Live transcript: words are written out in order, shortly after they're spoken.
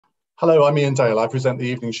Hello, I'm Iain Dale. I present the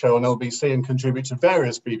evening show on LBC and contribute to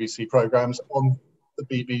various BBC programmes on the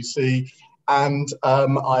BBC, and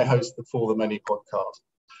I host the For the Many podcast.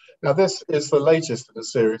 Now, this is the latest in a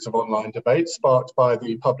series of online debates sparked by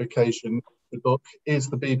the publication. The book Is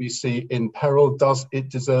the BBC in Peril? Does it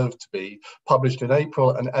deserve to be? Published in April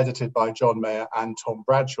and edited by John Mair and Tom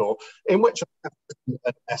Bradshaw, in which I have written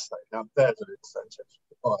an essay. Now, there's an incentive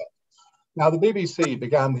to buy it. Now, the BBC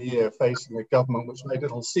began the year facing a government which made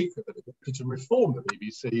little secret that it wanted to reform the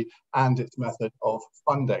BBC and its method of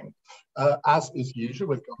funding. As is usual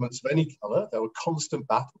with governments of any colour, there were constant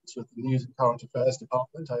battles with the News and Current Affairs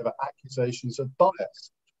Department over accusations of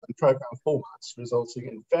bias and programme formats, resulting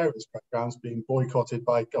in various programmes being boycotted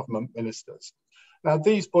by government ministers. Now,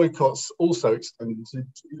 these boycotts also extended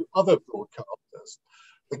to other broadcasters.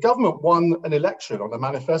 The government won an election on a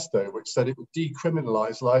manifesto which said it would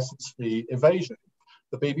decriminalise licence fee evasion.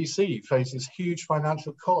 The BBC faces huge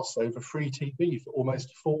financial costs over free TV for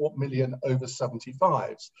almost 4 million over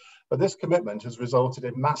 75s. But this commitment has resulted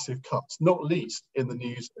in massive cuts, not least in the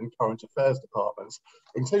News and Current Affairs departments,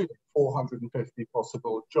 including 450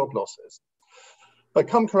 possible job losses. But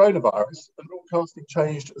come coronavirus, the broadcasting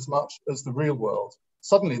changed as much as the real world.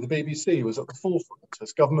 Suddenly, the BBC was at the forefront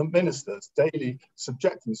as government ministers daily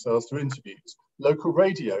subject themselves to interviews. Local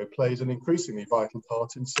radio plays an increasingly vital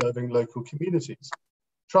part in serving local communities.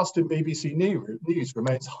 Trust in BBC News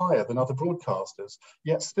remains higher than other broadcasters,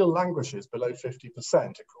 yet still languishes below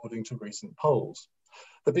 50%, according to recent polls.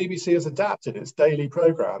 The BBC has adapted its daily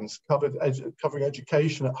programmes, covering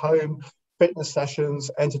education at home, fitness sessions,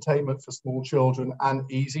 entertainment for small children,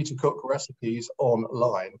 and easy-to-cook recipes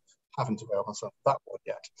online. Haven't availed myself of that one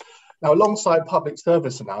yet. Now, alongside public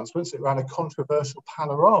service announcements, it ran a controversial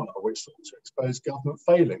panorama which sought to expose government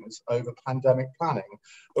failings over pandemic planning,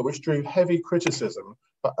 but which drew heavy criticism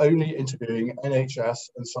for only interviewing NHS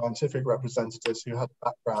and scientific representatives who had a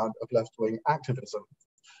background of left-wing activism.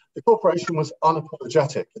 The corporation was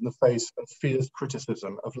unapologetic in the face of fierce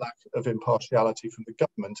criticism of lack of impartiality from the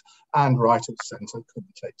government and right-of-centre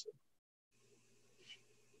Commentator.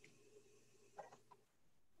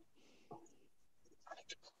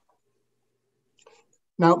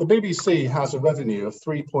 Now, the BBC has a revenue of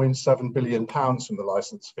 £3.7 billion from the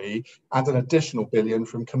licence fee and an additional billion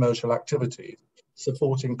from commercial activities,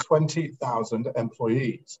 supporting 20,000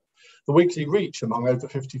 employees. The weekly reach among over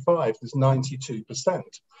 55s is 92%.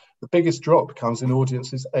 The biggest drop comes in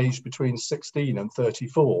audiences aged between 16 and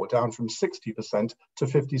 34, down from 60% to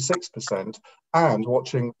 56%, and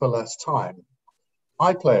watching for less time.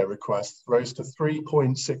 iPlayer requests rose to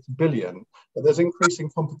 3.6 billion, but there's increasing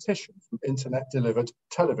competition from internet-delivered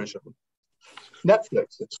television.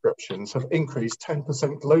 Netflix subscriptions have increased 10%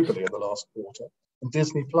 globally in the last quarter, and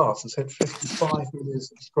Disney Plus has hit 55 million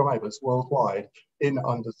subscribers worldwide in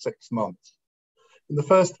under 6 months. In the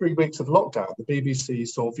first 3 weeks of lockdown, the BBC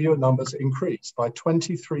saw viewer numbers increase by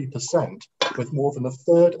 23%, with more than a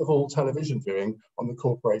third of all television viewing on the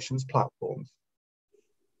corporation's platforms.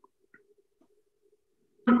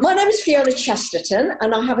 My name is Fiona Chesterton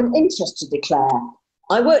and I have an interest to declare.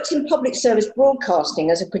 I worked in public service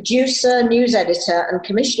broadcasting as a producer, news editor and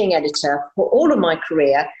commissioning editor for all of my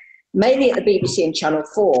career, mainly at the BBC and Channel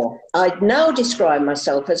 4. I'd now describe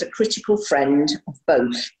myself as a critical friend of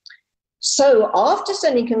both. So after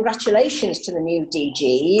sending congratulations to the new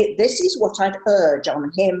DG, this is what I'd urge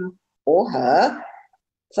on him or her.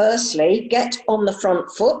 Firstly, get on the front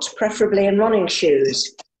foot, preferably in running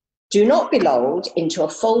shoes. Do not be lulled into a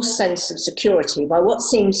false sense of security by what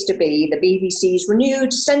seems to be the BBC's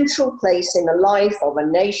renewed central place in the life of a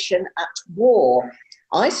nation at war.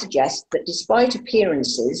 I suggest that despite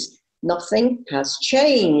appearances, nothing has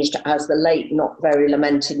changed, as the late, not very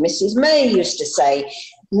lamented Mrs. May used to say.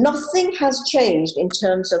 Nothing has changed in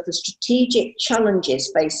terms of the strategic challenges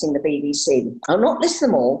facing the BBC. I'll not list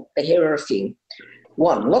them all, but here are a few.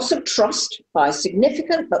 1, loss of trust by a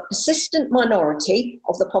significant but persistent minority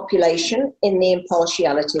of the population in the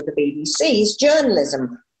impartiality of the BBC's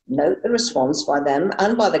journalism. Note the response by them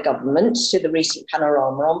and by the government to the recent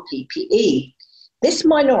panorama on PPE. This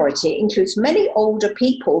minority includes many older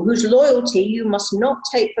people whose loyalty you must not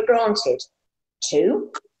take for granted. 2,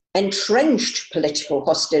 entrenched political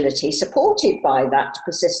hostility supported by that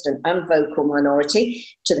persistent and vocal minority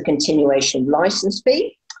to the continuation of licence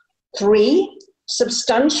fee. 3,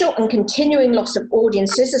 substantial and continuing loss of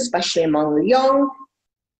audiences, especially among the young.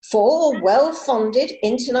 4, well-funded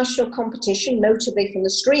international competition, notably from the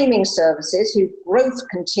streaming services whose growth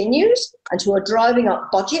continues and who are driving up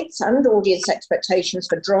budgets and audience expectations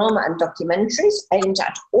for drama and documentaries aimed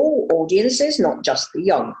at all audiences, not just the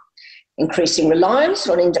young. increasing reliance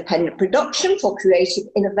on independent production for creative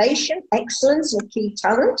innovation, excellence and key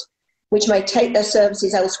talent, which may take their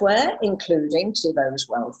services elsewhere, including to those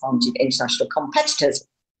well-funded international competitors.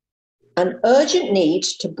 An urgent need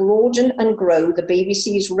to broaden and grow the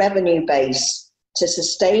BBC's revenue base to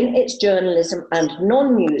sustain its journalism and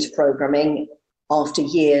non-news programming after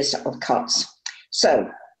years of cuts. So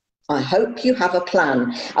I hope you have a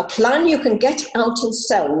plan you can get out and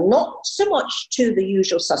sell, not so much to the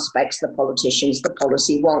usual suspects, the politicians, the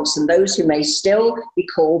policy wonks, and those who may still be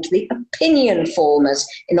called the opinion formers,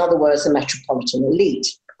 in other words, the metropolitan elite.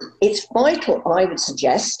 It's vital, I would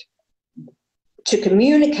suggest, to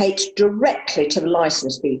communicate directly to the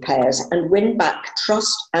licence fee payers and win back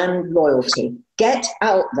trust and loyalty. Get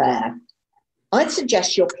out there. I'd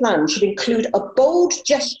suggest your plan should include a bold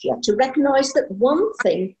gesture to recognise that one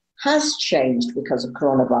thing has changed because of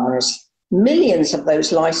coronavirus. Millions of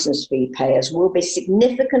those licence fee payers will be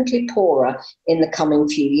significantly poorer in the coming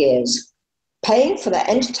few years. Paying for their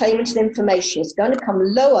entertainment and information is going to come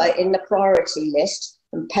lower in the priority list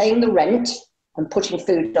than paying the rent and putting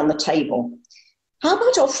food on the table. How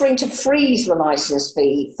about offering to freeze the licence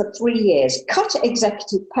fee for 3 years, cut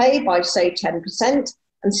executive pay by, say, 10%,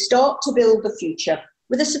 and start to build the future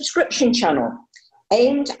with a subscription channel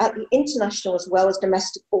aimed at the international as well as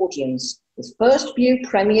domestic audience, with first view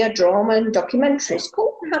premiere drama and documentaries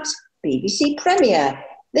called perhaps BBC Premiere.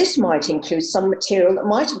 This might include some material that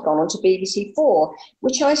might have gone on to BBC 4,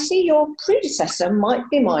 which I see your predecessor might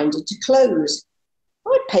be minded to close.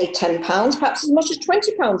 I'd pay £10, perhaps as much as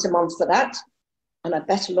 £20 a month for that. And I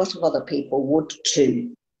bet a lot of other people would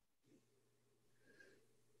too.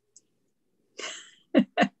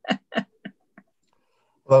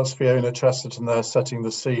 That's Fiona Chesterton there setting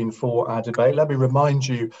the scene for our debate. Let me remind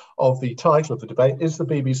you of the title of the debate. Is the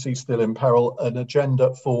BBC still in peril? An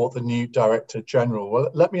agenda for the new Director General. Well,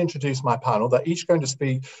 let me introduce my panel. They're each going to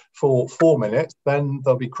speak for 4 minutes. Then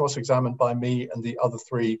they'll be cross-examined by me and the other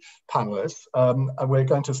 3 panellists. And we're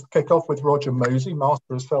going to kick off with Roger Mosey,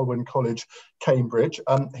 Master of Selwyn College, Cambridge.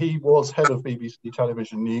 He was head of BBC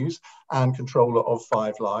Television News and controller of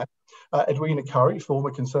 5 Live. Edwina Currie,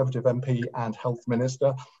 former Conservative MP and Health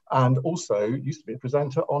Minister, and also used to be a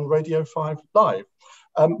presenter on Radio 5 Live.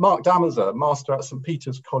 Mark Damazer, Master at St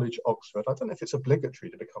Peter's College, Oxford. I don't know if it's obligatory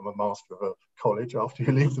to become a Master of a college after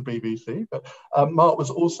you leave the BBC, but Mark was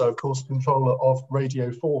also, of course, controller of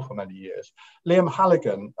Radio 4 for many years. Liam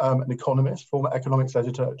Halligan, an economist, former economics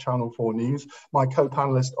editor at Channel 4 News, my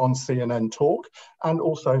co-panellist on CNN Talk, and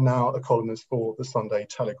also now a columnist for the Sunday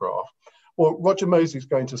Telegraph. Well, Roger Mosey is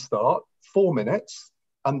going to start, 4 minutes,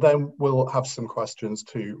 and then we'll have some questions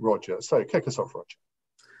to Roger. So kick us off, Roger.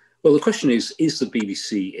 Well, the question is the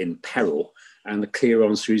BBC in peril? And the clear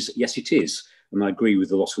answer is yes, it is. And I agree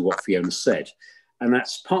with a lot of what Fiona said. And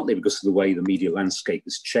that's partly because of the way the media landscape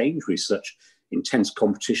has changed with such intense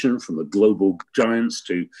competition from the global giants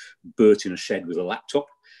to Bert in a shed with a laptop.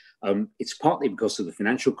 It's partly because of the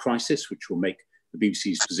financial crisis, which will make the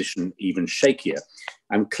BBC's position even shakier.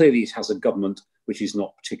 And clearly it has a government which is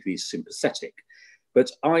not particularly sympathetic.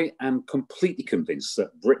 But I am completely convinced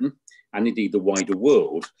that Britain, and indeed the wider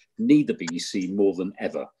world, need the BBC more than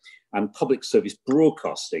ever. And public service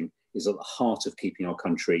broadcasting is at the heart of keeping our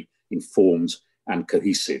country informed and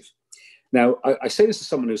cohesive. Now, I say this as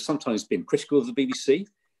someone who's sometimes been critical of the BBC,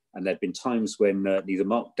 and there have been times when neither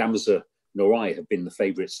Mark Damazer nor I have been the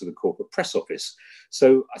favourites of the corporate press office.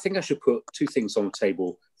 So I think I should put 2 things on the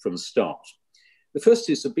table from the start. The first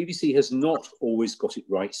is the BBC has not always got it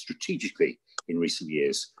right strategically in recent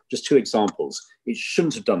years. Just 2 examples. It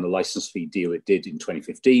shouldn't have done the licence fee deal it did in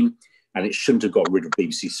 2015, and it shouldn't have got rid of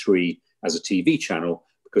BBC 3 as a TV channel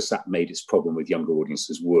because that made its problem with younger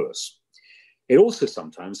audiences worse. It also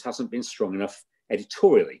sometimes hasn't been strong enough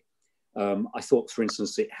editorially. I thought, for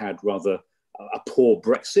instance, it had rather a poor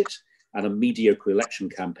Brexit and a mediocre election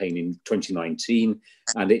campaign in 2019,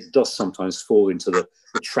 and it does sometimes fall into the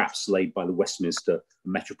traps laid by the Westminster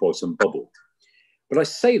metropolitan bubble. But I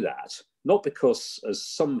say that not because, as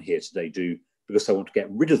some here today do, because I want to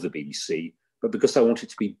get rid of the BBC, but because I want it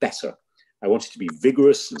to be better. I want it to be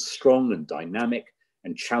vigorous and strong and dynamic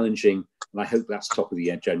and challenging, and I hope that's top of the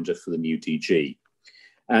agenda for the new DG.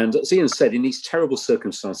 And as Iain said, in these terrible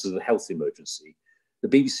circumstances of the health emergency, the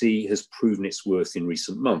BBC has proven its worth in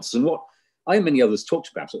recent months. And what I and many others talked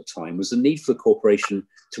about at the time was the need for the corporation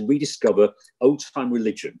to rediscover old-time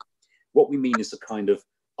religion. What we mean is the kind of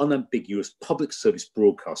unambiguous public service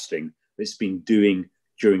broadcasting that it's been doing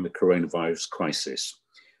during the coronavirus crisis.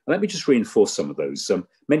 And let me just reinforce some of those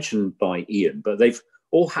mentioned by Iain, but they've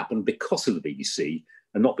all happened because of the BBC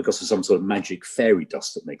and not because of some sort of magic fairy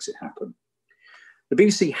dust that makes it happen. The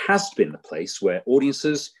BBC has been the place where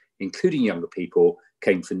audiences, including younger people,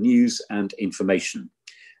 came for news and information.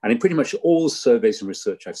 And in pretty much all the surveys and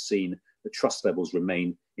research I've seen, the trust levels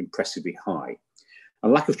remain impressively high.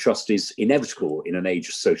 And lack of trust is inevitable in an age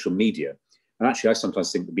of social media. And actually, I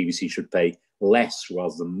sometimes think the BBC should pay less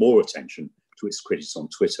rather than more attention to its critics on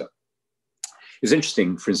Twitter. It was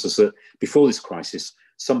interesting, for instance, that before this crisis,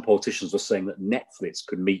 some politicians were saying that Netflix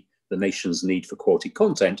could meet the nation's need for quality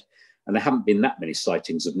content, and there haven't been that many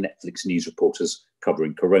sightings of Netflix news reporters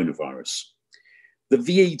covering coronavirus. The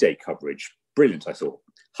VE Day coverage, brilliant, I thought.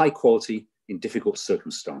 High quality in difficult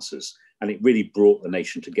circumstances, and it really brought the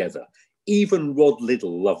nation together. Even Rod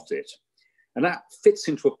Liddle loved it. And that fits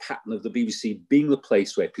into a pattern of the BBC being the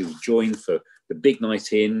place where people join for the big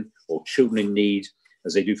night in or children in need,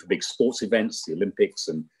 as they do for big sports events, the Olympics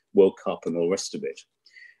and World Cup and all the rest of it.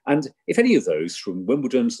 And if any of those, from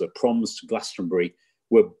Wimbledon to the proms to Glastonbury,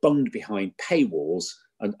 were bunged behind paywalls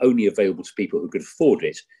and only available to people who could afford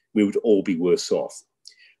it, we would all be worse off.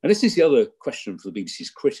 And this is the other question for the BBC's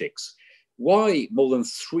critics. Why, more than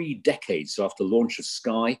 3 decades after the launch of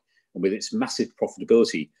Sky and with its massive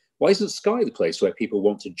profitability, why isn't Sky the place where people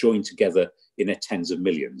want to join together in their tens of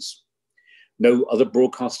millions? No other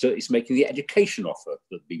broadcaster is making the education offer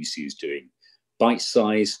that the BBC is doing. Bite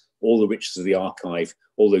size, all the riches of the archive,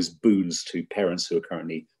 all those boons to parents who are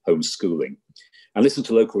currently homeschooling. And listen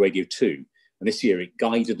to local radio too. And this year it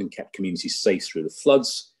guided and kept communities safe through the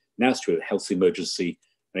floods, now through a health emergency,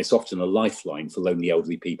 and it's often a lifeline for lonely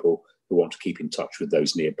elderly people who want to keep in touch with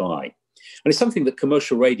those nearby. And it's something that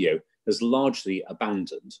commercial radio has largely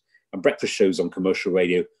abandoned. And breakfast shows on commercial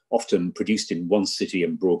radio, often produced in one city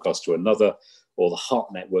and broadcast to another, or the Heart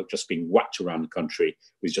Network just being whacked around the country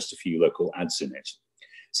with just a few local ads in it.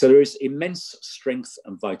 So there is immense strength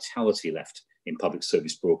and vitality left in public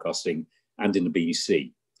service broadcasting and in the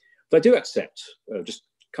BBC. But I do accept, just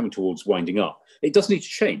coming towards winding up, it does need to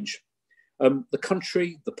change. The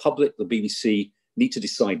country, the public, the BBC need to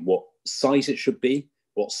decide what size it should be,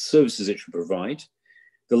 what services it should provide.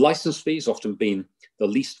 The licence fee has often been the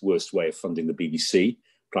least worst way of funding the BBC,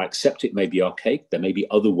 but I accept it may be archaic. There may be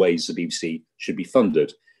other ways the BBC should be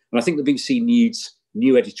funded. And I think the BBC needs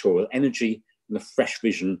new editorial energy and a fresh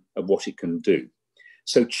vision of what it can do.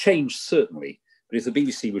 So change, certainly, but if the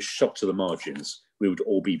BBC was shoved to the margins, we would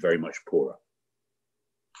all be very much poorer.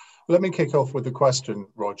 Let me kick off with the question,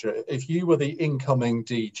 Roger. If you were the incoming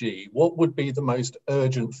DG, what would be the most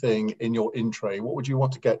urgent thing in your in tray? What would you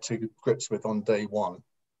want to get to grips with on day one?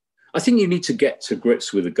 I think you need to get to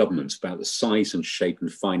grips with the government about the size and shape and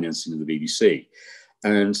financing of the BBC.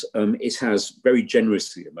 And it has very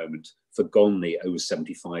generously at the moment forgone the over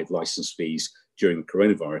 75 licence fees during the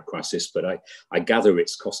coronavirus crisis, but I gather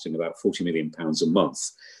it's costing about £40 million a month.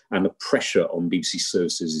 And the pressure on BBC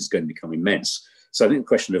services is going to become immense. So I think the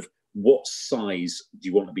question of what size do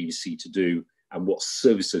you want the BBC to do and what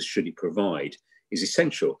services should it provide is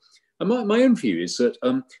essential. And my own view is that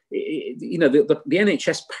the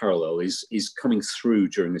NHS parallel is coming through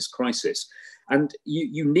during this crisis. And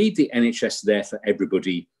you need the NHS there for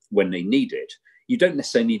everybody when they need it. You don't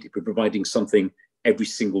necessarily need it for providing something every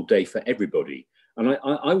single day for everybody. And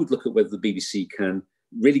I would look at whether the BBC can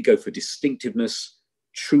really go for distinctiveness,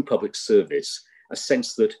 true public service, a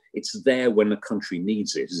sense that it's there when the country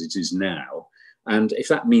needs it, as it is now. And if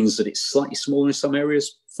that means that it's slightly smaller in some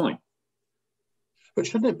areas, fine. But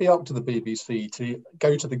shouldn't it be up to the BBC to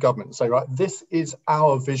go to the government and say, right, this is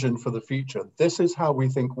our vision for the future. This is how we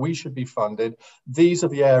think we should be funded. These are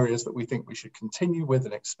the areas that we think we should continue with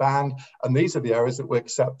and expand. And these are the areas that we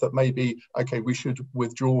accept that maybe, okay, we should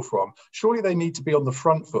withdraw from. Surely they need to be on the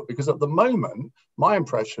front foot, because at the moment, my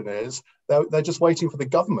impression is they're just waiting for the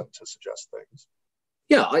government to suggest things.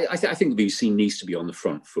 Yeah, I think the BBC needs to be on the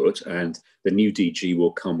front foot, and the new DG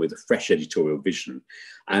will come with a fresh editorial vision.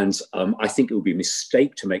 And I think it would be a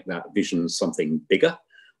mistake to make that vision something bigger.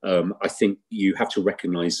 I think you have to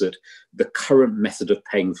recognise that the current method of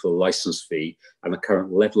paying for the licence fee and the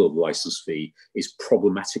current level of licence fee is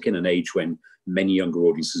problematic in an age when many younger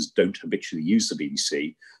audiences don't habitually use the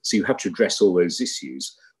BBC. So you have to address all those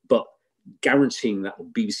issues. But guaranteeing that the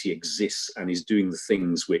BBC exists and is doing the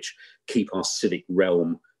things which keep our civic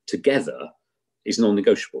realm together is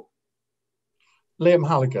non-negotiable. Liam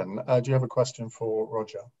Halligan, do you have a question for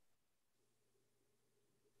Roger?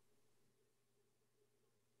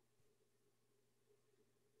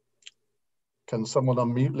 Can someone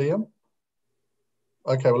unmute Liam?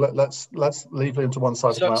 Okay, well let's leave Liam to one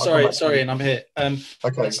side. Sorry, and I'm here. Okay,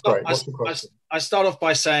 great. What's the question? I start off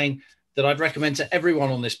by saying that I'd recommend to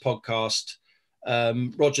everyone on this podcast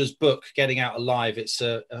Roger's book, Getting Out Alive. It's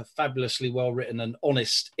a fabulously well-written and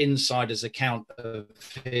honest insider's account of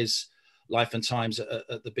his life and times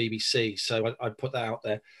at the BBC. So I'd put that out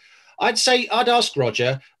there. I'd ask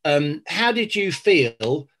Roger, how did you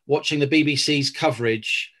feel watching the BBC's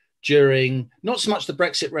coverage during not so much the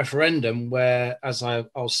Brexit referendum, where, as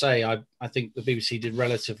I'll say, I think the BBC did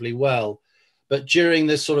relatively well, but during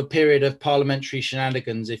this sort of period of parliamentary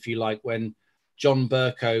shenanigans, if you like, when John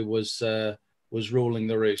Bercow was ruling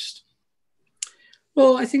the roost?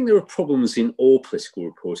 Well, I think there are problems in all political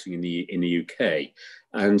reporting in the UK,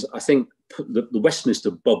 and I think the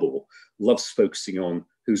Westminster bubble loves focusing on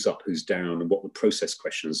who's up, who's down, and what the process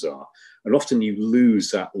questions are. And often you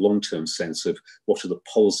lose that long-term sense of what are the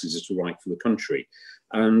policies that are right for the country.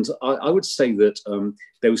 And I would say that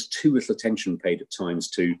there was too little attention paid at times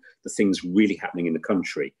to the things really happening in the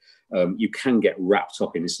country. You can get wrapped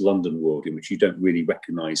up in this London world in which you don't really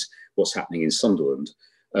recognise what's happening in Sunderland.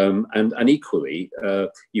 And equally,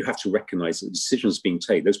 you have to recognise that the decisions being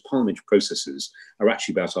taken, those parliamentary processes, are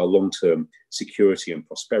actually about our long-term security and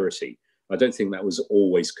prosperity. I don't think that was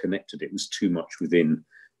always connected. It was too much within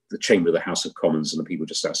the chamber of the House of Commons and the people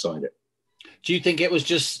just outside it. Do you think it was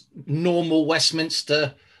just normal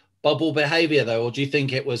Westminster bubble behaviour, though, or do you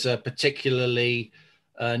think it was a particularly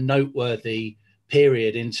noteworthy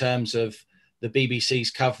period in terms of the BBC's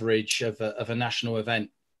coverage of a national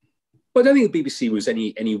event? Well, I don't think the BBC was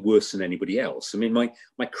any worse than anybody else. I mean,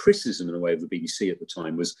 my criticism in a way of the BBC at the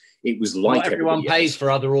time was it was like everyone pays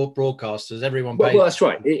for other broadcasters. Everyone pays. Well, that's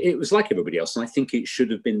right. It was like everybody else, and I think it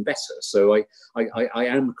should have been better. So I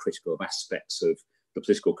am critical of aspects of the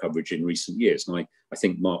political coverage in recent years, and I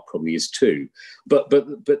think Mark probably is too. But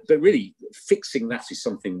really, fixing that is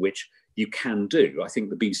something which you can do. I think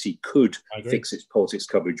the BBC could fix its politics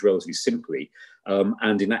coverage relatively simply,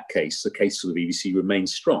 and in that case, the case for the BBC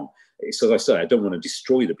remains strong. So as I say, I don't want to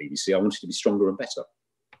destroy the BBC. I want it to be stronger and better.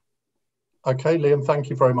 Okay, Liam, thank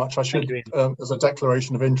you very much. I should, as a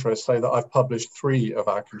declaration of interest, say that I've published 3 of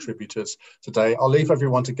our contributors today. I'll leave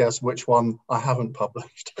everyone to guess which one I haven't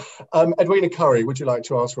published. Edwina Currie, would you like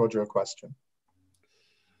to ask Roger a question?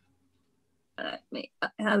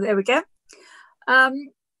 There we go.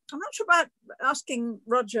 I'm not sure about asking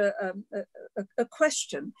Roger a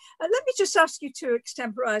question. Let me just ask you to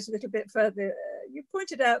extemporise a little bit further. You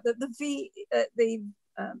pointed out that the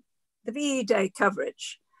VE Day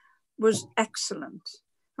coverage was excellent,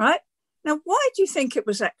 right? Now, why do you think it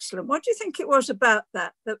was excellent? What do you think it was about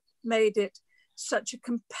that made it such a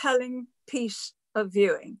compelling piece of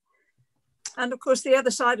viewing? And of course, the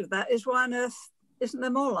other side of that is, why on earth isn't there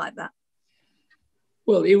more like that?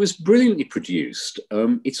 Well, it was brilliantly produced.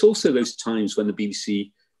 It's also those times when the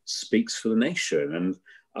BBC speaks for the nation, and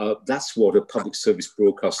that's what a public service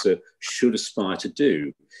broadcaster should aspire to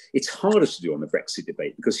do. It's harder to do on the Brexit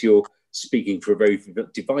debate because you're speaking for a very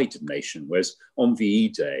divided nation, whereas on VE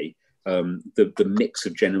Day, the mix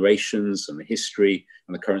of generations and the history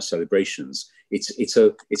and the current celebrations, it's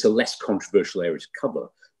a less controversial area to cover.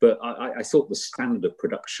 But I thought the standard of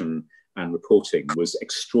production and reporting was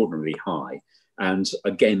extraordinarily high. And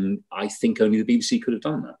again, I think only the BBC could have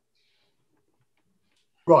done that.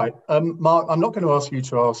 Right. Mark, I'm not going to ask you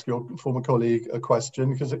to ask your former colleague a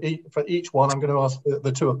question, because for each one, I'm going to ask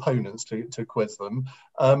the 2 opponents to quiz them.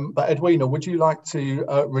 But Edwina, would you like to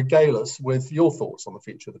regale us with your thoughts on the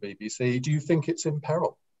future of the BBC? Do you think it's in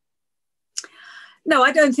peril? No,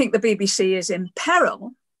 I don't think the BBC is in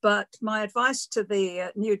peril, but my advice to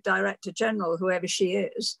the new Director General, whoever she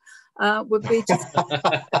is, would be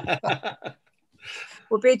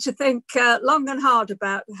to think long and hard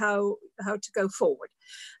about how to go forward.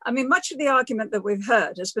 I mean, much of the argument that we've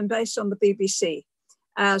heard has been based on the BBC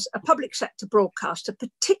as a public sector broadcaster,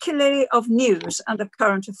 particularly of news and of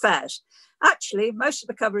current affairs. Actually, most of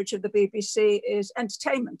the coverage of the BBC is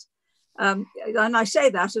entertainment. And I say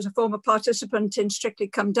that as a former participant in Strictly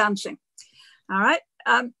Come Dancing. All right.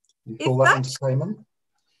 You call that entertainment?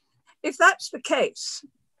 If that's the case,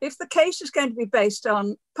 if the case is going to be based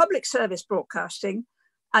on public service broadcasting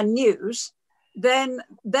and news, then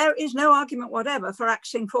there is no argument whatever for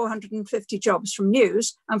axing 450 jobs from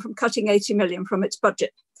news and from cutting 80 million from its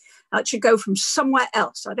budget. That should go from somewhere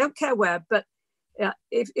else. I don't care where, but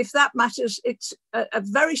if that matters, it's a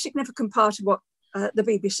very significant part of what the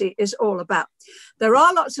BBC is all about. There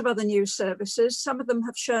are lots of other news services. Some of them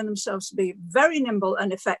have shown themselves to be very nimble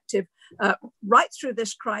and effective right through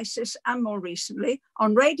this crisis and more recently.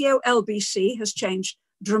 On radio, LBC has changed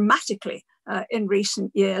dramatically in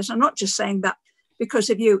recent years. I'm not just saying that because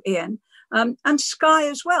of you, Iain, and Sky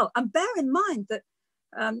as well. And bear in mind that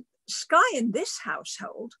Sky in this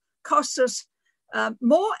household costs us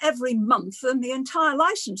more every month than the entire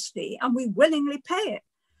license fee, and we willingly pay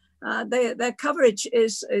it. Their coverage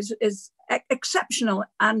is exceptional,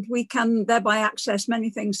 and we can thereby access many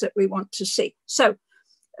things that we want to see. So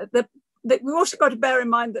we've also got to bear in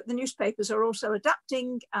mind that the newspapers are also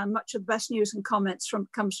adapting, and much of the best news and comments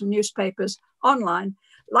comes from newspapers online,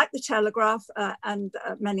 like the Telegraph and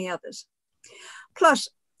many others. Plus,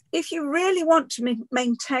 if you really want to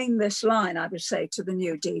maintain this line, I would say to the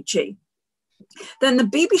new DG, then the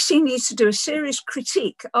BBC needs to do a serious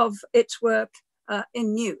critique of its work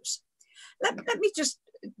in news. Let me just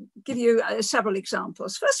give you several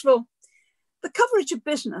examples. First of all, the coverage of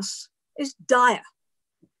business is dire.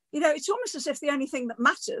 You know, it's almost as if the only thing that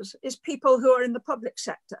matters is people who are in the public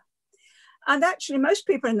sector. And actually, most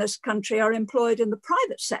people in this country are employed in the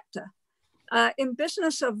private sector, in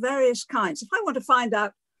business of various kinds. If I want to find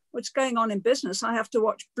out what's going on in business, I have to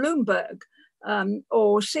watch Bloomberg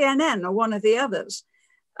or CNN or one of the others,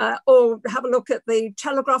 or have a look at the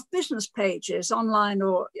Telegraph business pages online,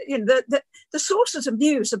 or the sources of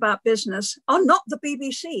news about business are not the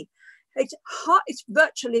BBC. It's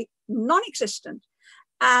virtually non-existent.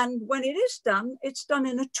 And when it is done, it's done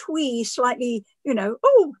in a twee, slightly,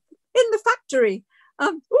 oh, in the factory,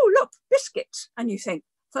 oh, look, biscuits. And you think,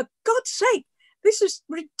 for God's sake, this is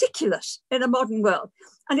ridiculous in a modern world.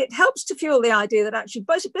 And it helps to fuel the idea that actually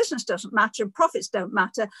business doesn't matter and profits don't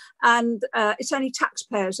matter. And it's only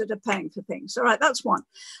taxpayers that are paying for things. All right, that's one.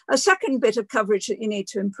 A second bit of coverage that you need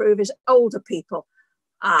to improve is older people.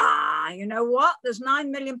 You know what? There's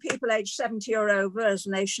 9 million people aged 70 or over, as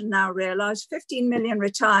the nation now realise, 15 million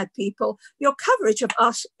retired people. Your coverage of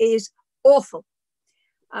us is awful.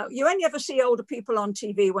 You only ever see older people on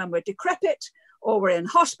TV when we're decrepit, or we're in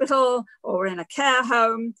hospital, or we're in a care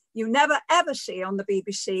home. You never, ever see on the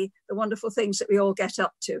BBC the wonderful things that we all get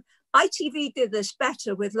up to. ITV did this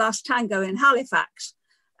better with Last Tango in Halifax.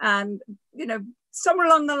 And, somewhere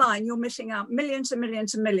along the line, you're missing out millions and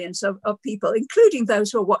millions and millions of people, including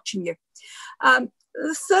those who are watching you. The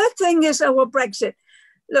third thing is, Brexit.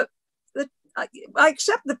 Look, I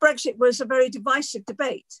accept that Brexit was a very divisive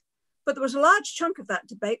debate, but there was a large chunk of that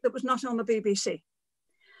debate that was not on the BBC.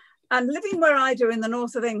 And living where I do in the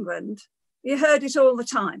north of England, you heard it all the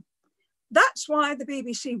time. That's why the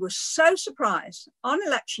BBC was so surprised on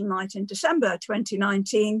election night in December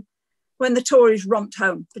 2019, when the Tories romped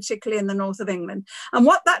home, particularly in the north of England. And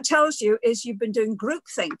what that tells you is you've been doing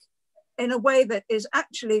groupthink in a way that is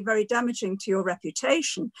actually very damaging to your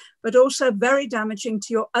reputation, but also very damaging to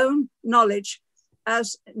your own knowledge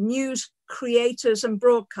as news creators and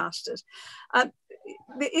broadcasters. That's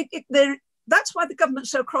why the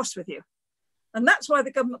government's so cross with you. And that's why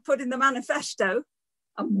the government put in the manifesto,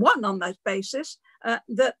 and won on that basis,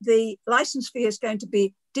 that the licence fee is going to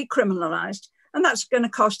be decriminalised. And that's going to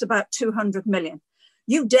cost about 200 million.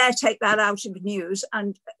 You dare take that out of news,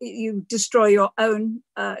 and you destroy your own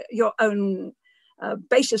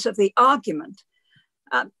basis of the argument.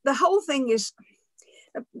 The whole thing is,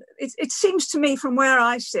 it seems to me from where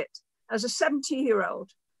I sit as a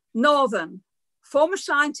 70-year-old northern former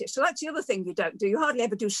scientist. So that's the other thing you don't do. You hardly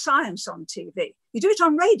ever do science on TV. You do it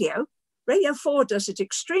on radio. Radio 4 does it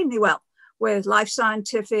extremely well with Life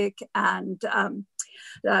Scientific and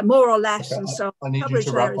More or Less, and so I need you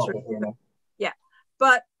to wrap up, Edwina. Yeah,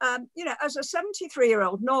 but as a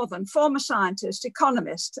 73-year-old northern former scientist,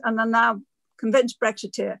 economist, and a now convinced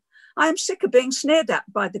Brexiteer, I am sick of being sneered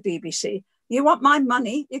at by the BBC. You want my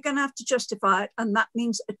money, you're going to have to justify it, and that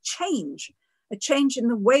means a change in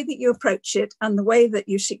the way that you approach it, and the way that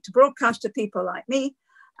you seek to broadcast to people like me,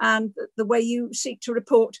 and the way you seek to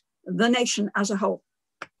report the nation as a whole.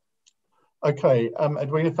 Okay,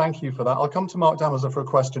 Edwina, thank you for that. I'll come to Mark Damazer for a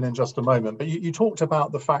question in just a moment, but you talked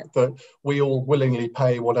about the fact that we all willingly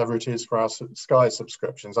pay whatever it is for our Sky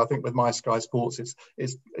subscriptions. I think with my Sky Sports,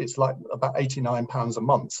 it's like about £89 a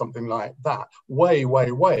month, something like that, way,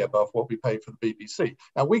 way, way above what we pay for the BBC.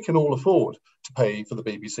 Now, we can all afford to pay for the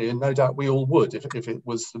BBC, and no doubt we all would if it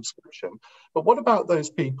was subscription. But what about those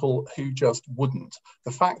people who just wouldn't?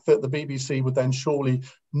 The fact that the BBC would then surely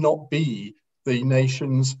not be the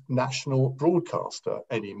nation's national broadcaster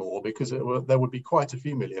anymore, because there would be quite a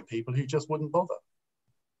few million people who just wouldn't bother.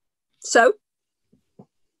 So,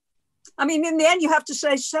 I mean, in the end, you have to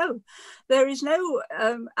say so. There is no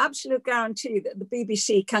absolute guarantee that the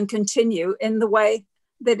BBC can continue in the way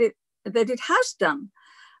that it has done.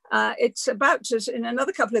 It's about to, in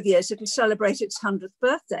another couple of years, it'll celebrate its 100th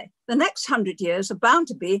birthday. The next 100 years are bound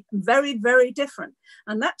to be very, very different.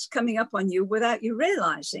 And that's coming up on you without you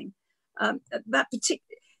realizing.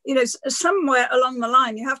 Somewhere along the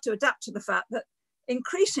line, you have to adapt to the fact that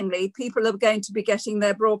increasingly people are going to be getting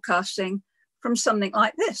their broadcasting from something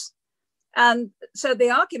like this. And so the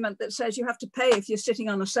argument that says you have to pay if you're sitting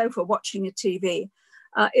on a sofa watching a TV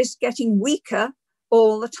is getting weaker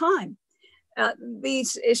all the time.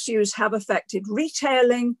 These issues have affected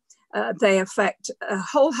retailing. They affect a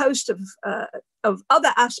whole host of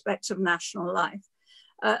other aspects of national life.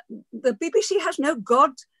 The BBC has no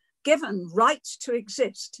God-given right to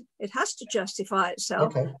exist. It has to justify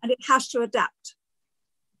itself, and it has to adapt.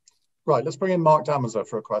 Right, let's bring in Mark Damazer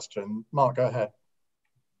for a question. Mark, go ahead.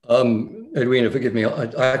 Edwina, forgive me,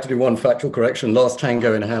 I have to do one factual correction. Last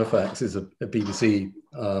Tango in Halifax is a BBC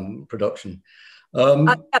production.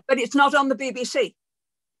 But it's not on the BBC.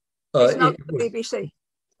 It's not the BBC.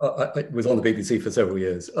 It was on the BBC for several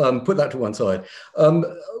years. Put that to one side.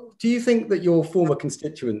 Do you think that your former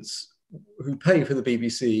constituents who pay for the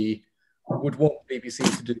BBC would want the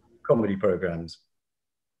BBC to do comedy programmes?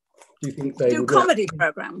 Do you think they do comedy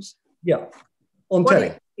programmes? Yeah, on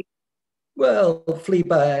telly. Well,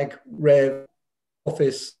 Fleabag, Rev,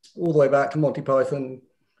 Office, all the way back to Monty Python,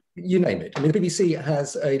 you name it. I mean, the BBC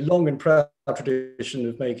has a long and proud tradition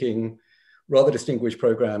of making rather distinguished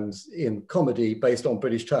programmes in comedy based on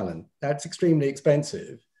British talent. That's extremely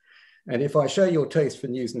expensive. And if I share your taste for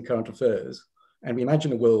news and current affairs, and we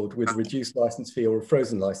imagine a world with a reduced licence fee or a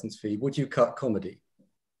frozen licence fee, would you cut comedy?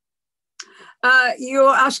 You're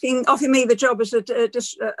offering me the job as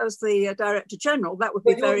the Director General. That would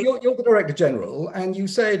be very... You're the Director General, and you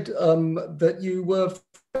said that you were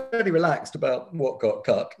fairly relaxed about what got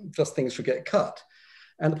cut, just things should get cut.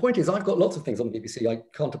 And the point is, I've got lots of things on the BBC I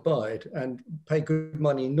can't abide and pay good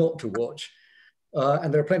money not to watch.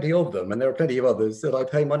 And there are plenty of them, and there are plenty of others that I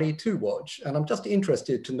pay money to watch. And I'm just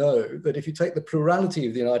interested to know that if you take the plurality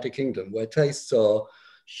of the United Kingdom, where tastes are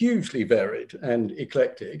hugely varied and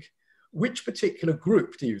eclectic, which particular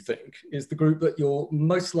group do you think is the group that you're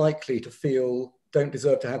most likely to feel don't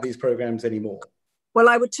deserve to have these programmes anymore? Well,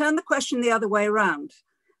 I would turn the question the other way around.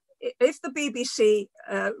 If the BBC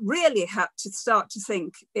really had to start to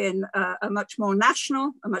think in a much more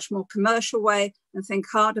national, a much more commercial way, and think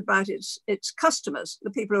hard about its customers,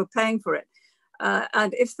 the people who are paying for it,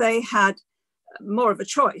 and if they had more of a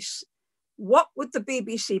choice, what would the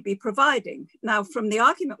BBC be providing? Now, from the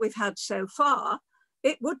argument we've had so far,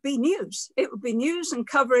 it would be news. It would be news and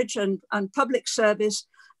coverage and public service,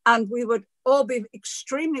 and we would all be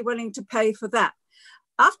extremely willing to pay for that.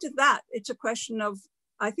 After that, it's a question of,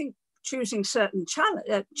 I think, choosing certain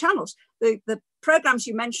channels. The programmes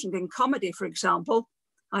you mentioned in comedy, for example,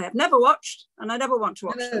 I have never watched, and I never want to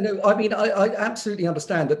watch them. No, I mean, I absolutely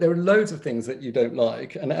understand that there are loads of things that you don't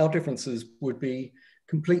like, and our differences would be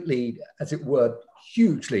completely, as it were,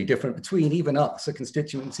 hugely different between even us, a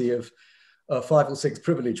constituency of 5 or 6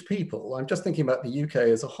 privileged people. I'm just thinking about the UK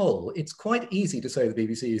as a whole. It's quite easy to say the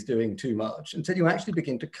BBC is doing too much until you actually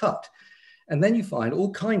begin to cut. And then you find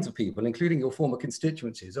all kinds of people, including your former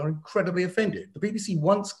constituencies, are incredibly offended. The BBC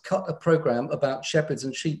once cut a programme about shepherds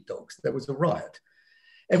and sheepdogs. There was a riot.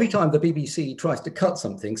 Every time the BBC tries to cut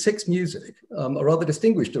something, Six Music, a rather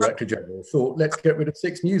distinguished Director General, thought, let's get rid of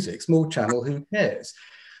Six Music, small channel, who cares?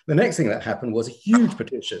 The next thing that happened was a huge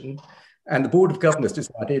petition, and the Board of Governors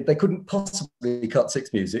decided they couldn't possibly cut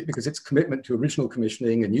Six Music because its commitment to original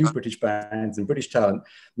commissioning and new British bands and British talent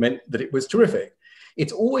meant that it was terrific.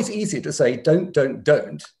 It's always easier to say don't,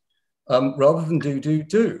 rather than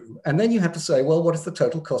do. And then you have to say, well, what is the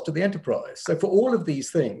total cost of the enterprise? So for all of these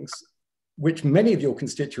things, which many of your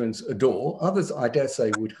constituents adore, others I dare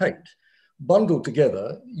say would hate, bundled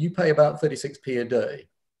together, you pay about 36p a day.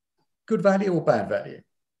 Good value or bad value?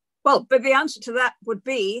 Well, but the answer to that would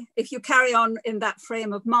be, if you carry on in that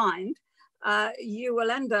frame of mind, you will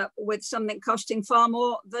end up with something costing far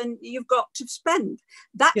more than you've got to spend.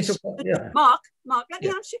 That's, yes, yeah. Mark, let me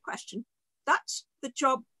answer your question. That's the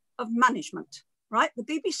job of management, right? The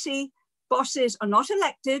BBC bosses are not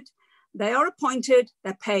elected, they are appointed,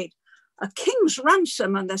 they're paid a king's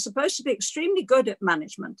ransom, and they're supposed to be extremely good at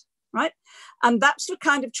management, right? And that's the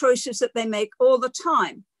kind of choices that they make all the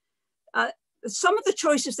time. Some of the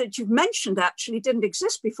choices that you've mentioned actually didn't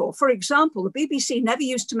exist before. For example, the BBC never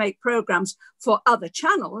used to make programmes for other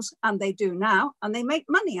channels, and they do now, and they make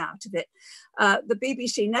money out of it. The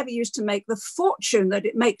BBC never used to make the fortune that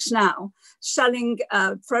it makes now, selling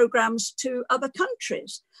programmes to other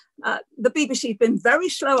countries. The BBC has been very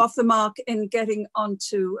slow off the mark in getting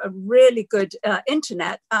onto a really good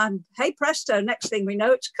internet, and hey presto, next thing we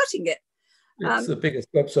know, it's cutting it. It's the biggest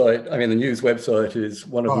website. I mean, the news website is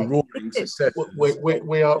one of the roaring successes.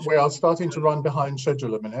 We are starting to run behind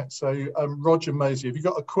schedule a minute. So, Roger Mosey, have you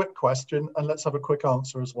got a quick question? And let's have a quick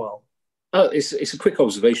answer as well. It's a quick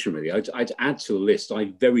observation, really. I'd add to the list.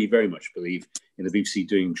 I very, very much believe in the BBC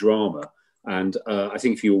doing drama. And I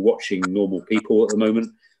think if you're watching Normal People at the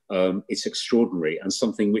moment, it's extraordinary, and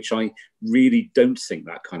something which I really don't think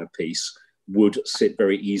that kind of piece would sit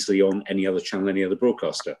very easily on any other channel, any other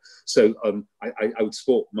broadcaster. So I would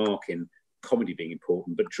support Mark in comedy being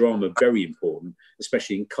important, but drama very important,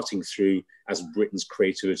 especially in cutting through as Britain's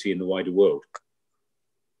creativity in the wider world.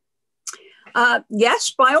 Yes,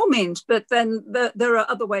 by all means, but then there are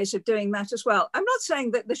other ways of doing that as well. I'm not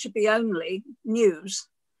saying that there should be only news,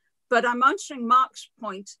 but I'm answering Mark's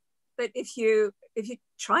point that if you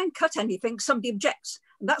try and cut anything, somebody objects.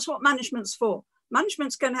 And that's what management's for.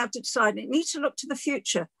 Management's going to have to decide. It needs to look to the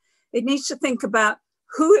future. It needs to think about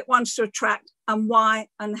who it wants to attract and why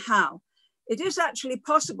and how. It is actually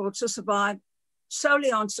possible to survive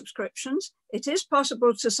solely on subscriptions. It is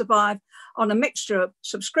possible to survive on a mixture of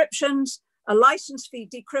subscriptions, a license fee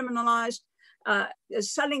decriminalised,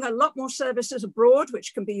 selling a lot more services abroad,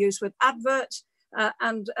 which can be used with adverts,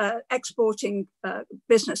 and exporting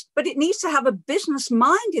business. But it needs to have a business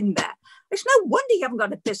mind in there. It's no wonder you haven't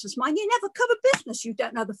got a business mind. You never cover business. You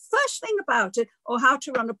don't know the first thing about it or how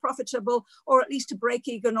to run a profitable or at least a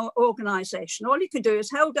break-even organisation. All you can do is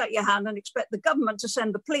hold out your hand and expect the government to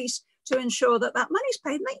send the police to ensure that that money's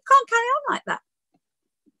paid. And you can't carry on like that.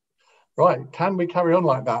 Right, can we carry on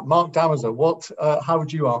like that? Mark Damazer, how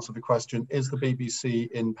would you answer the question, is the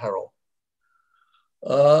BBC in peril?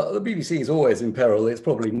 The BBC is always in peril. It's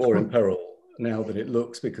probably more in peril now than it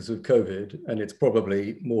looks because of COVID, and it's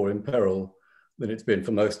probably more in peril than it's been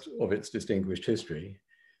for most of its distinguished history.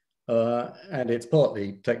 And it's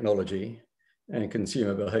partly technology and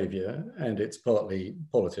consumer behaviour, and it's partly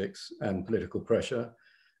politics and political pressure,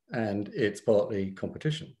 and it's partly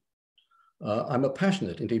competition. I'm a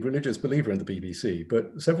passionate, indeed religious believer in the BBC,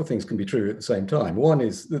 but several things can be true at the same time. One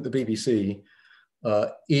is that the BBC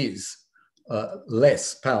is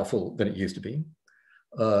less powerful than it used to be.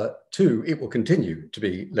 Two, it will continue to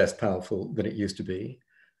be less powerful than it used to be.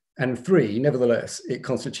 And three, nevertheless, it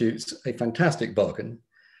constitutes a fantastic bargain.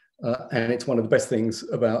 And it's one of the best things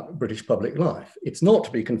about British public life. It's not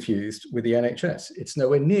to be confused with the NHS. It's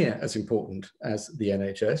nowhere near as important as the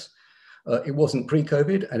NHS. It wasn't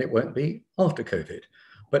pre-COVID and it won't be after COVID.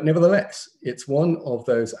 But nevertheless, it's one of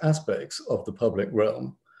those aspects of the public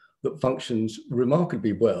realm that functions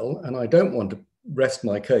remarkably well. And I don't want to rest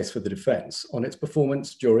my case for the defence on its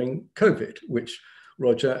performance during COVID, which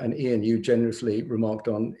Roger and Iain, you generously remarked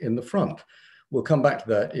on in the front. We'll come back to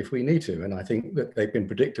that if we need to. And I think that they've been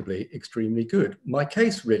predictably extremely good. My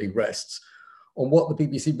case really rests on what the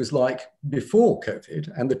BBC was like before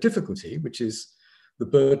COVID and the difficulty, which is the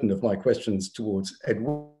burden of my questions towards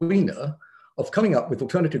Edwina, of coming up with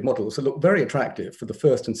alternative models that look very attractive for the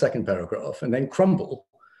first and second paragraph and then crumble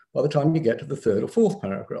by the time you get to the third or fourth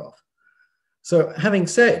paragraph. So having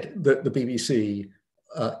said that the BBC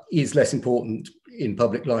is less important in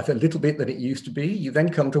public life a little bit than it used to be, you then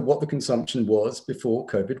come to what the consumption was before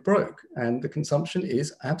COVID broke. And the consumption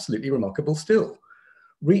is absolutely remarkable still.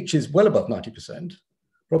 Reach is well above 90%,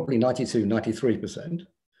 probably 92, 93%.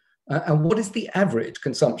 And what is the average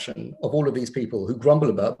consumption of all of these people who grumble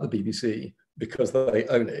about the BBC because they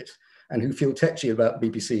own it, and who feel tetchy about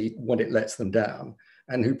BBC when it lets them down,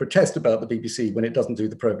 and who protest about the BBC when it doesn't do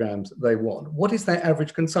the programmes they want? What is their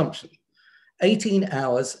average consumption? 18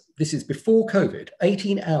 hours, this is before COVID,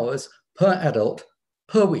 18 hours per adult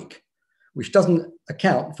per week, which doesn't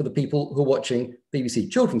account for the people who are watching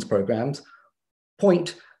BBC children's programmes.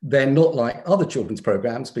 Point, they're not like other children's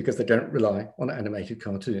programmes because they don't rely on animated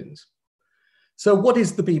cartoons. So what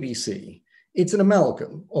is the BBC? It's an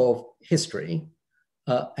amalgam of history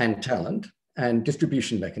and talent and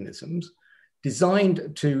distribution mechanisms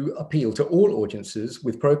designed to appeal to all audiences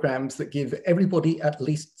with programmes that give everybody at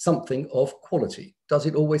least something of quality. Does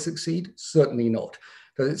it always succeed? Certainly not.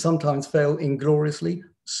 Does it sometimes fail ingloriously?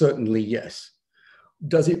 Certainly yes.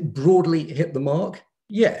 Does it broadly hit the mark?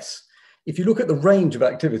 Yes. If you look at the range of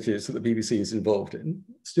activities that the BBC is involved in,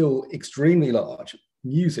 still extremely large: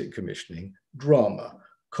 music commissioning, drama,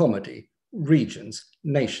 comedy, regions,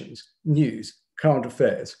 nations, news, current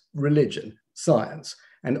affairs, religion, science,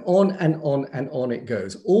 and on and on and on it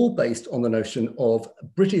goes, all based on the notion of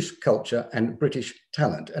British culture and British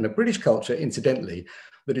talent, and a British culture, incidentally,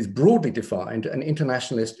 that is broadly defined and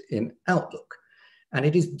internationalist in outlook. And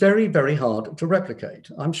it is very, very hard to replicate.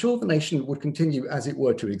 I'm sure the nation would continue as it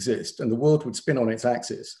were to exist, and the world would spin on its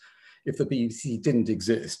axis if the BBC didn't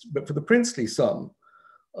exist. But for the princely sum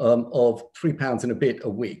of £3 and a bit a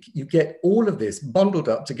week, you get all of this bundled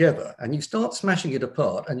up together, and you start smashing it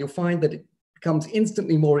apart, and you'll find that it becomes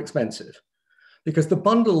instantly more expensive, because the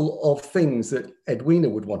bundle of things that Edwina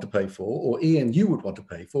would want to pay for, or Iain, you would want to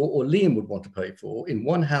pay for, or Liam would want to pay for in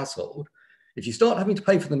one household If you start having to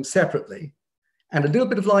pay for them separately and a little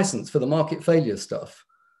bit of license for the market failure stuff,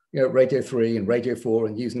 Radio 3 and Radio 4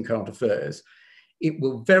 and News and Current Affairs, it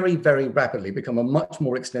will very, very rapidly become a much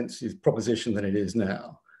more extensive proposition than it is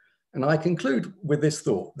now. And I conclude with this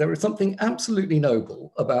thought: there is something absolutely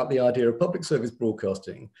noble about the idea of public service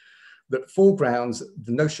broadcasting that foregrounds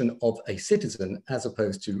the notion of a citizen as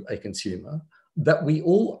opposed to a consumer, that we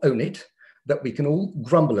all own it, that we can all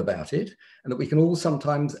grumble about it, and that we can all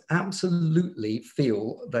sometimes absolutely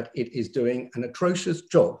feel that it is doing an atrocious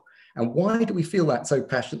job. And why do we feel that so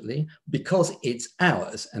passionately? Because it's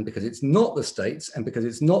ours, and because it's not the state's, and because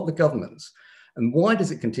it's not the government's. And why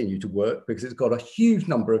does it continue to work? Because it's got a huge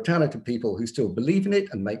number of talented people who still believe in it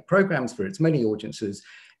and make programs for its many audiences,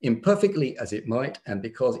 imperfectly as it might, and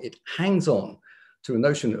because it hangs on to a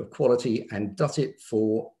notion of quality and does it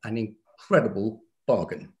for an incredible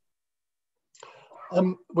bargain.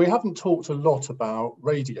 We haven't talked a lot about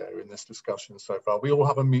radio in this discussion so far. We all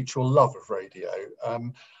have a mutual love of radio.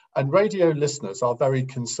 And radio listeners are very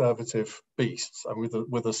conservative beasts, and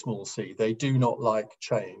with a small c. They do not like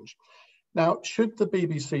change. Now, should the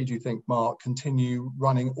BBC, do you think, Mark, continue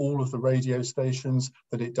running all of the radio stations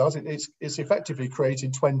that it does? It's effectively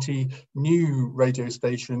created 20 new radio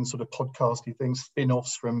stations, sort of podcasty things,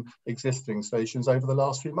 spin-offs from existing stations over the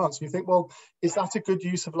last few months. Do you think, well, is that a good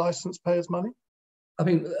use of licence payers' money? I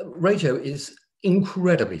mean, radio is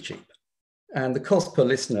incredibly cheap. And the cost per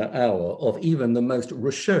listener hour of even the most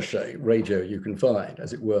recherche radio you can find,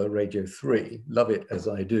 as it were, Radio 3, love it as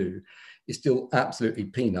I do, is still absolutely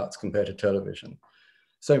peanuts compared to television.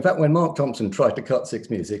 So in fact, when Mark Thompson tried to cut Six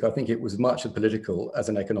Music, I think it was much as political as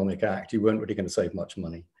an economic act. You weren't really going to save much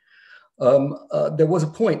money. There was a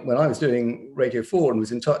point when I was doing Radio 4 and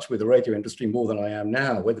was in touch with the radio industry more than I am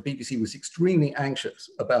now, where the BBC was extremely anxious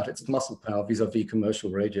about its muscle power vis-a-vis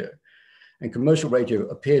commercial radio. And commercial radio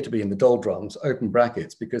appeared to be in the doldrums, open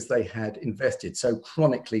brackets, because they had invested so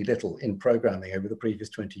chronically little in programming over the previous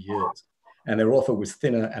 20 years. And their offer was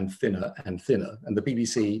thinner and thinner and thinner. And the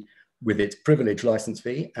BBC, with its privilege license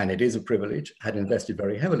fee, and it is a privilege, had invested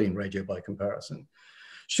very heavily in radio by comparison.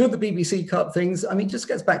 Should the BBC cut things? I mean, it just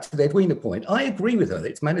gets back to the Edwina point. I agree with her.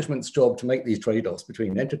 It's management's job to make these trade-offs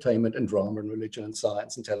between entertainment and drama and religion and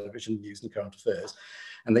science and television, news and current affairs.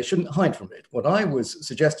 And they shouldn't hide from it. What I was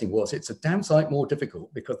suggesting was it's a damn sight more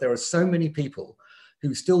difficult because there are so many people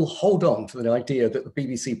who still hold on to the idea that the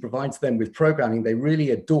BBC provides them with programming they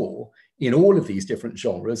really adore in all of these different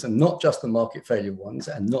genres, and not just the market failure ones,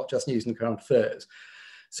 and not just news and current affairs.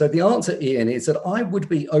 So the answer, Iain, is that I would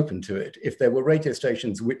be open to it if there were radio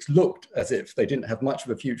stations which looked as if they didn't have much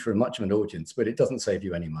of a future and much of an audience, but it doesn't save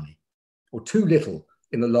you any money, or too little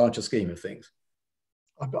in the larger scheme of things.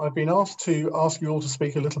 I've been asked to ask you all to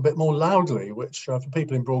speak a little bit more loudly, which for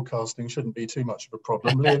people in broadcasting shouldn't be too much of a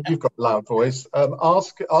problem. Liam, you've got a loud voice.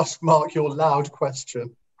 Ask Mark your loud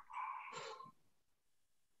question.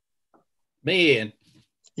 Me, Iain?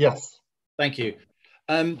 Yes. Thank you.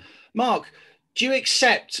 Mark, do you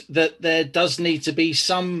accept that there does need to be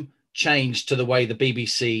some change to the way the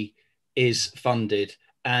BBC is funded?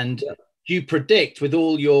 And do you predict, with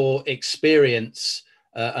all your experience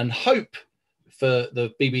and hope for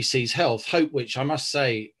the BBC's health, hope which I must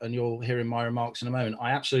say, and you'll hear in my remarks in a moment, I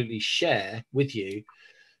absolutely share with you,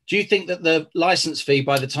 do you think that the licence fee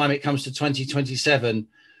by the time it comes to 2027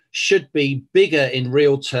 should be bigger in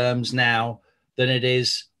real terms now than it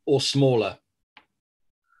is, or smaller?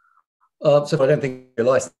 So I don't think a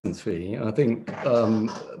licence fee. I think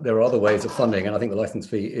there are other ways of funding, and I think the licence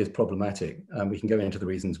fee is problematic. We can go into the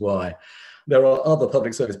reasons why. There are other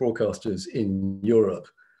public service broadcasters in Europe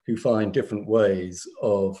who find different ways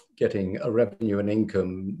of getting a revenue and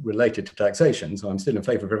income related to taxation. So I'm still in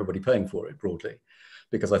favour of everybody paying for it broadly,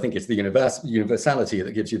 because I think it's the universality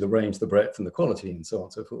that gives you the range, the breadth and the quality and so on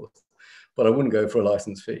and so forth. But I wouldn't go for a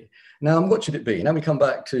licence fee. Now, what should it be? Now we come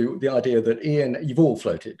back to the idea that, Iain, you've all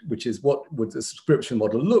floated, which is what would the subscription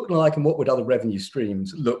model look like and what would other revenue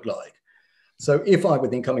streams look like? So if I were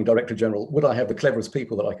the incoming Director General, would I have the cleverest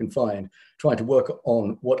people that I can find trying to work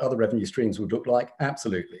on what other revenue streams would look like?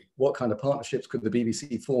 Absolutely. What kind of partnerships could the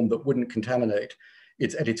BBC form that wouldn't contaminate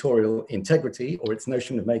its editorial integrity or its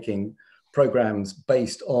notion of making programs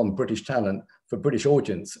based on British talent for British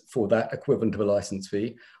audience for that equivalent of a licence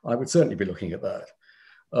fee? I would certainly be looking at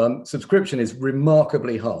that. Subscription is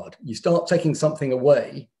remarkably hard. You start taking something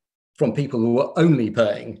away from people who are only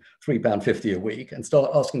paying £3.50 a week and start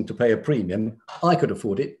asking to pay a premium. I could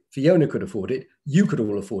afford it, Fiona could afford it, you could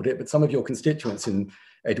all afford it, but some of your constituents in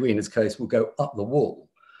Edwina's case will go up the wall.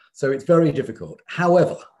 So it's very difficult.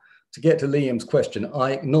 However, to get to Liam's question,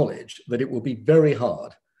 I acknowledge that it will be very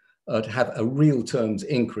hard to have a real terms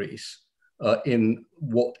increase in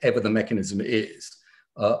whatever the mechanism is.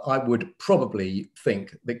 I would probably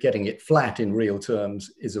think that getting it flat in real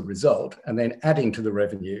terms is a result, and then adding to the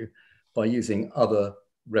revenue by using other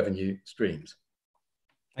revenue streams.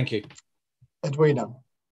 Thank you. Edwina.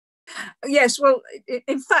 Yes, well,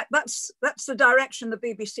 in fact, that's the direction the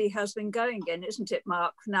BBC has been going in, isn't it,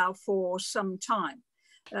 Mark, now for some time?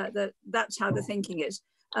 That's how the thinking is.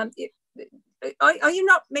 Are you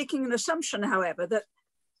not making an assumption, however, that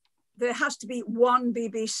there has to be one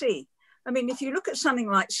BBC? I mean, if you look at something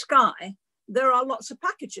like Sky, there are lots of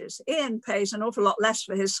packages. Iain pays an awful lot less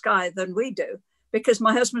for his Sky than we do, because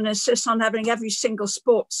my husband insists on having every single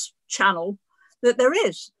sports channel that there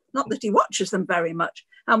is. Not that he watches them very much.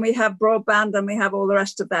 And we have broadband and we have all the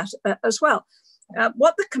rest of that as well.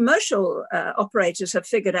 What the commercial operators have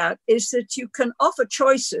figured out is that you can offer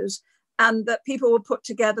choices and that people will put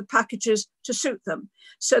together packages to suit them.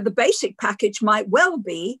 So the basic package might well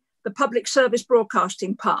be the public service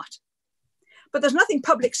broadcasting part. But there's nothing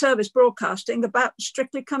public service broadcasting about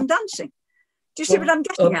Strictly Come Dancing. Do you see what I'm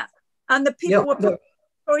getting at? And the people will put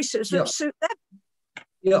choices that suit them.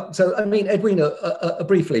 Yeah, so I mean, Edwina,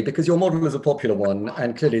 briefly, because your model is a popular one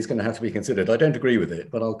and clearly is going to have to be considered. I don't agree with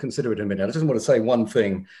it, but I'll consider it in a minute. I just want to say one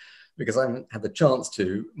thing, because I haven't had the chance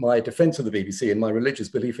to. My defense of the BBC and my religious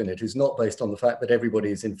belief in it is not based on the fact that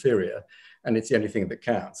everybody is inferior and it's the only thing that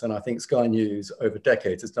counts. And I think Sky News over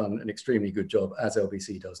decades has done an extremely good job, as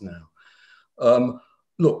LBC does now.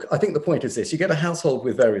 Look, I think the point is this: you get a household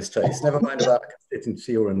with various tastes, never mind about a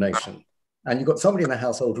constituency or a nation. And you've got somebody in the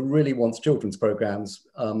household who really wants children's programs,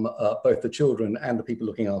 both the children and the people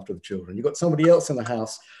looking after the children. You've got somebody else in the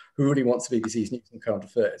house who really wants the BBC's news and current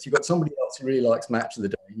affairs. You've got somebody else who really likes Match of the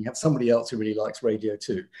Day, and you have somebody else who really likes Radio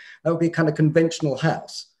 2. That would be a kind of conventional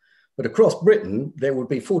house. But across Britain, there would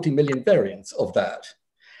be 40 million variants of that.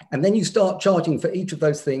 And then you start charging for each of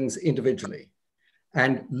those things individually.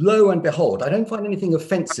 And lo and behold, I don't find anything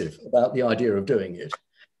offensive about the idea of doing it.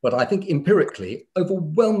 But I think empirically,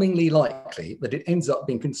 overwhelmingly likely that it ends up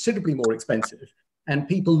being considerably more expensive and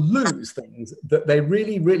people lose things that they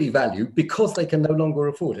really, really value because they can no longer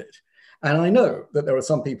afford it. And I know that there are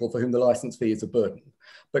some people for whom the license fee is a burden,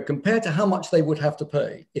 but compared to how much they would have to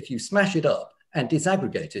pay, if you smash it up and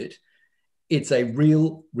disaggregate it, it's a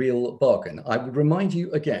real, real bargain. I would remind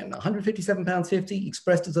you again, £157.50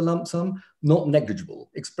 expressed as a lump sum, not negligible.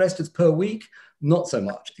 Expressed as per week, not so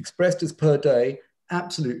much. Expressed as per day,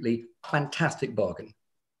 absolutely fantastic bargain.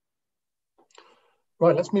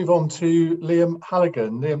 Right, let's move on to Liam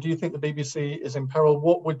Halligan. Liam, do you think the BBC is in peril?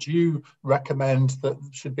 What would you recommend that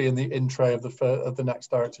should be in the intro of the next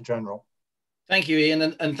Director General? Thank you,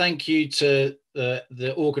 Iain, and thank you to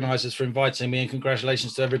the organisers for inviting me, and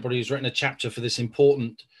congratulations to everybody who's written a chapter for this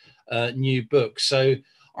important new book. So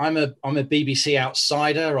I'm a BBC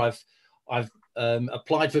outsider. I've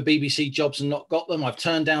applied for BBC jobs and not got them. I've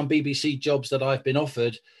turned down BBC jobs that I've been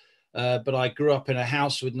offered, but I grew up in a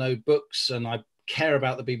house with no books, and I care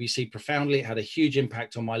about the BBC profoundly. It had a huge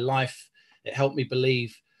impact on my life. It helped me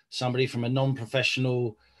believe somebody from a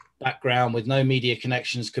non-professional background with no media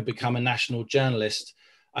connections could become a national journalist.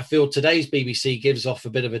 I feel today's BBC gives off a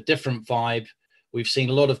bit of a different vibe. We've seen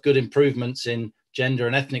a lot of good improvements in gender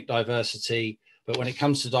and ethnic diversity, but when it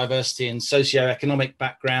comes to diversity and socioeconomic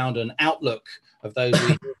background and outlook of those we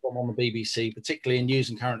hear from on the BBC, particularly in news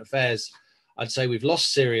and current affairs, I'd say we've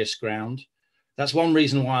lost serious ground. That's one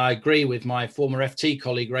reason why I agree with my former FT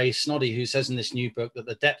colleague, Ray Snoddy, who says in this new book that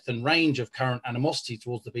the depth and range of current animosity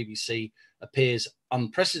towards the BBC appears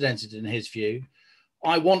unprecedented in his view.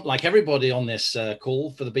 I want, like everybody on this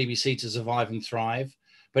call, for the BBC to survive and thrive,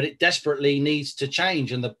 but it desperately needs to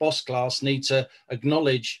change, and the boss class need to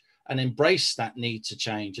acknowledge and embrace that need to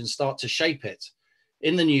change and start to shape it.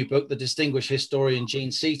 In the new book, the distinguished historian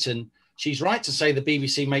Jean Seaton, she's right to say the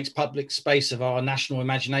BBC makes public space of our national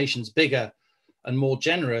imaginations bigger and more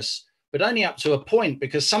generous, but only up to a point,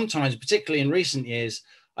 because sometimes, particularly in recent years,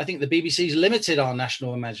 I think the BBC's limited our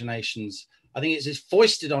national imaginations. I think it's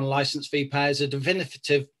foisted on licence fee payers a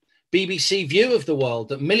definitive BBC view of the world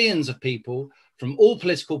that millions of people from all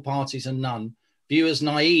political parties and none view as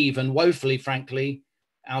naive and woefully, frankly,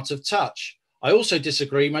 out of touch. I also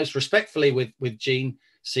disagree most respectfully with Jean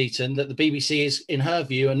Seaton that the BBC is, in her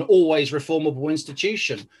view, an always reformable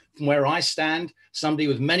institution. From where I stand, somebody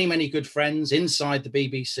with many, many good friends inside the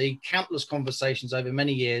BBC, countless conversations over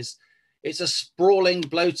many years, it's a sprawling,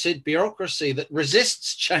 bloated bureaucracy that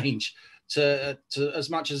resists change to as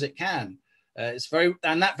much as it can.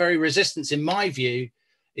 And that very resistance, in my view,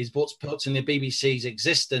 is what's put in the BBC's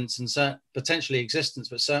existence and potentially existence,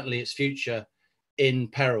 but certainly its future in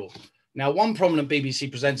peril. Now, one prominent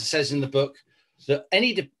BBC presenter says in the book, that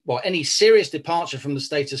any serious departure from the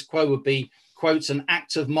status quo would be, quotes, an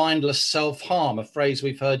act of mindless self-harm, a phrase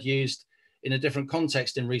we've heard used in a different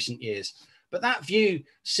context in recent years. But that view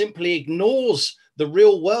simply ignores the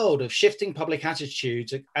real world of shifting public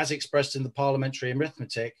attitudes as expressed in the parliamentary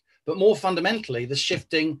arithmetic, but more fundamentally, the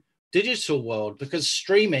shifting digital world, because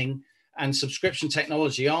streaming and subscription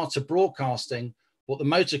technology are to broadcasting what the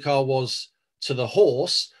motor car was to the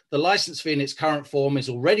horse. The license fee in its current form is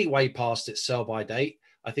already way past its sell-by date.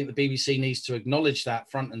 I think the BBC needs to acknowledge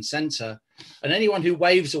that front and centre. And anyone who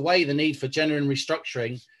waves away the need for genuine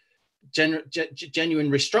restructuring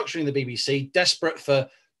the BBC, desperate for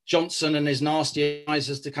Johnson and his nasty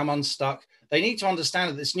advisors to come unstuck, they need to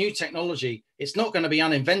understand that this new technology, it's not going to be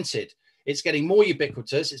uninvented. It's getting more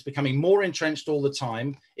ubiquitous. It's becoming more entrenched all the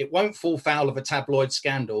time. It won't fall foul of a tabloid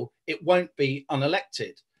scandal. It won't be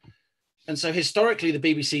unelected. And so historically, the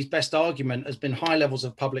BBC's best argument has been high levels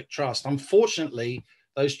of public trust. Unfortunately,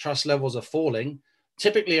 those trust levels are falling,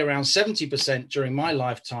 typically around 70% during my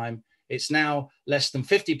lifetime. It's now less than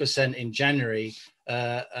 50% in January.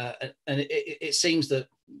 And it seems that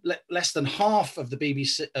less than half of the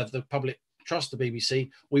BBC, of the public trust the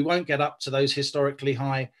BBC, we won't get up to those historically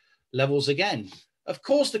high levels again. Of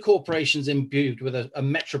course, the corporation's imbued with a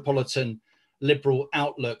metropolitan liberal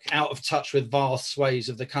outlook, out of touch with vast swathes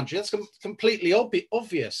of the country. That's completely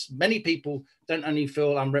obvious. Many people don't only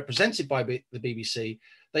feel unrepresented by the BBC,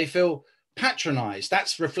 they feel patronized.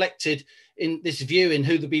 That's reflected in this view in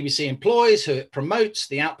who the BBC employs, who it promotes,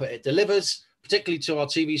 the output it delivers, particularly to our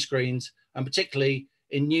TV screens, and particularly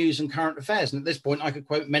in news and current affairs. And at this point, I could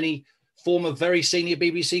quote many former very senior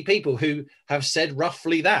BBC people who have said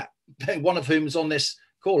roughly that, one of whom is on this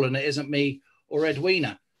call, and it isn't me or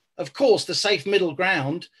Edwina. Of course, the safe middle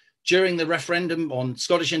ground during the referendum on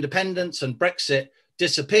Scottish independence and Brexit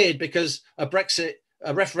disappeared because a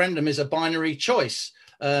referendum is a binary choice.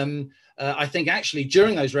 I think actually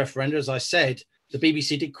during those referenda, as I said, the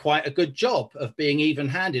BBC did quite a good job of being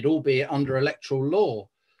even-handed, albeit under electoral law.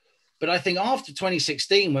 But I think after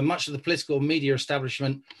 2016, when much of the political media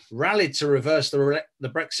establishment rallied to reverse the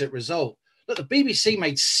Brexit result, look, the BBC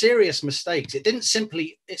made serious mistakes. It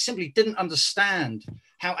simply didn't understand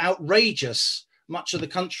how outrageous much of the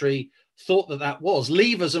country thought that was,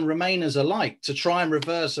 Leavers and Remainers alike, to try and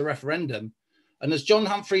reverse a referendum. And as John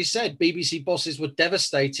Humphrey said, BBC bosses were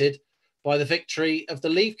devastated by the victory of the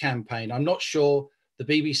Leave campaign. I'm not sure the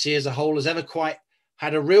BBC as a whole has ever quite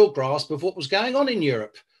had a real grasp of what was going on in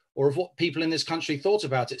Europe or of what people in this country thought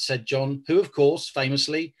about it, said John, who, of course,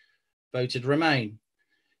 famously voted Remain.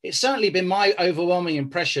 It's certainly been my overwhelming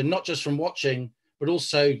impression, not just from watching, but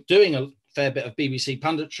also doing a fair bit of BBC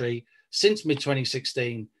punditry since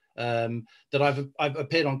mid-2016, that I've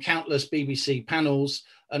appeared on countless BBC panels,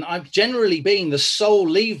 and I've generally been the sole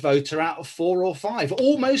Leave voter out of 4 or 5,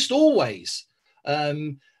 almost always,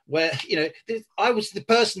 where, you know, I was the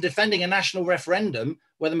person defending a national referendum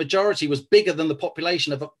where the majority was bigger than the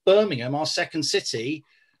population of Birmingham, our second city,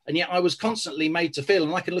 and yet I was constantly made to feel,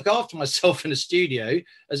 and I can look after myself in a studio,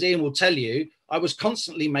 as Iain will tell you, I was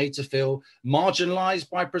constantly made to feel marginalised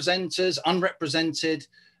by presenters, unrepresented,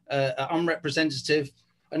 unrepresentative,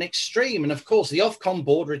 and extreme. And of course, the Ofcom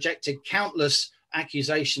board rejected countless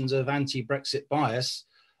accusations of anti-Brexit bias,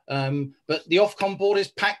 but the Ofcom board is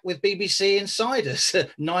packed with BBC insiders,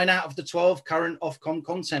 9 out of the 12 current Ofcom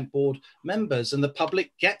content board members, and the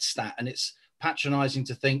public gets that, and it's patronising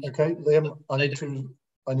to think. Okay, Liam,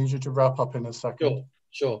 I need you to wrap up in a second.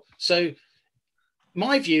 Sure. So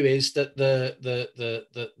my view is that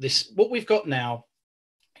this what we've got now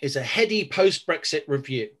is a heady post-Brexit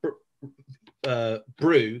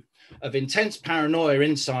brew of intense paranoia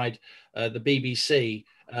inside the BBC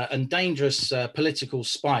and dangerous political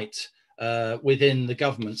spite within the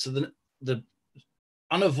government. So the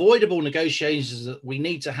unavoidable negotiations that we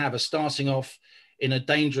need to have are starting off in a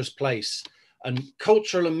dangerous place. And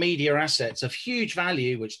cultural and media assets of huge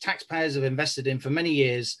value, which taxpayers have invested in for many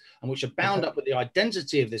years and which are bound up with the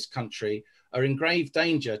identity of this country, are in grave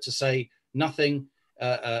danger, to say nothing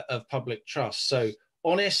of public trust. So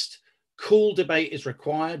honest, cool debate is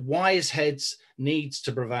required. Wise heads needs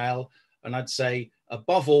to prevail. And I'd say,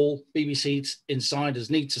 above all, BBC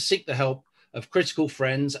insiders need to seek the help of critical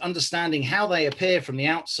friends, understanding how they appear from the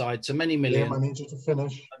outside to many million. Liam, I need you to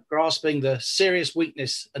finish. Grasping the serious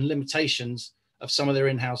weakness and limitations of some of their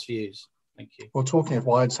in-house views. Thank you. Well, talking of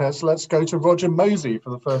wise heads, let's go to Roger Mosey for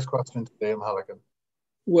the first question to Liam Halligan.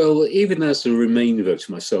 Well, even as a Remain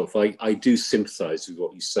voter myself, I do sympathise with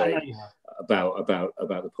what you say about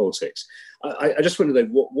the politics. I just want to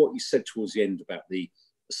know what you said towards the end about the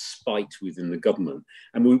spite within the government.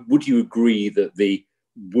 And would you agree that the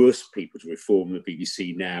worst people to reform the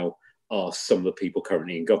BBC now are some of the people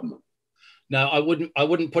currently in government. No, I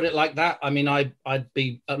wouldn't put it like that. I mean, I'd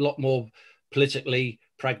be a lot more politically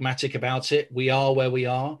pragmatic about it. We are where we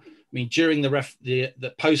are. I mean, during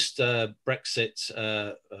the post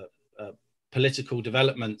Brexit political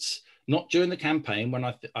developments, not during the campaign, when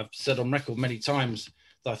I've said on record many times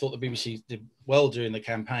that I thought the BBC did well during the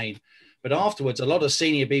campaign, but afterwards, a lot of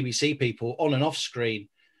senior BBC people on and off screen,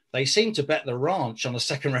 they seem to bet the ranch on a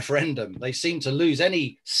second referendum. They seem to lose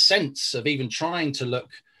any sense of even trying to look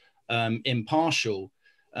impartial.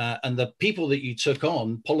 And the people that you took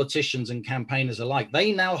on, politicians and campaigners alike,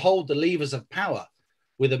 they now hold the levers of power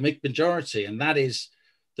with a majority, and that is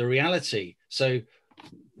the reality. So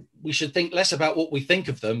we should think less about what we think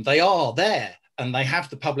of them. They are there and they have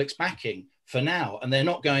the public's backing for now, and they're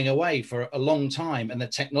not going away for a long time. And the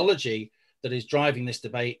technology that is driving this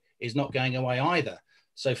debate is not going away either.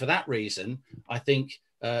 So for that reason, I think,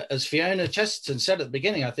 as Fiona Chesterton said at the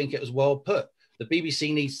beginning, I think it was well put. The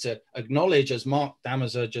BBC needs to acknowledge, as Mark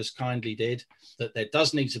Damazer just kindly did, that there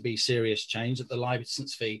does need to be serious change, that the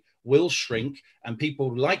licence fee will shrink, and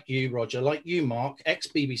people like you, Roger, like you, Mark,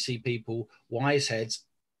 ex-BBC people, wise heads,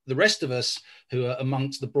 the rest of us who are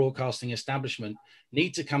amongst the broadcasting establishment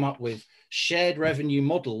need to come up with shared revenue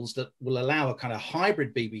models that will allow a kind of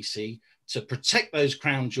hybrid BBC to protect those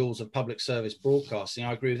crown jewels of public service broadcasting.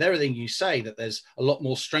 I agree with everything you say, that there's a lot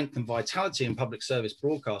more strength and vitality in public service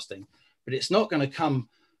broadcasting, but it's not going to come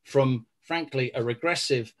from, frankly, a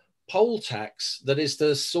regressive poll tax that is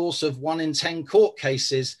the source of 1 in 10 court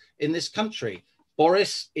cases in this country.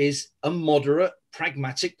 Boris is a moderate,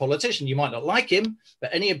 pragmatic politician. You might not like him,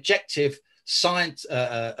 but any objective science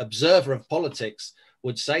observer of politics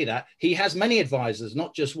would say that. He has many advisors,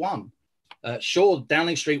 not just one. Sure,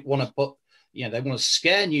 Downing Street want to put, they want to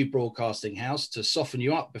scare New Broadcasting House to soften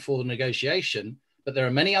you up before the negotiation. But there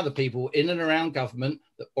are many other people in and around government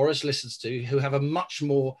that Boris listens to who have a much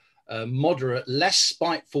more moderate, less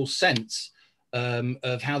spiteful sense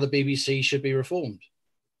of how the BBC should be reformed.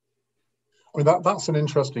 I mean, that's an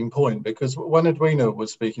interesting point, because when Edwina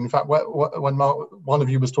was speaking, in fact, when Mark, one of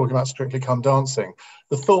you was talking about Strictly Come Dancing,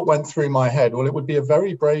 the thought went through my head, well, it would be a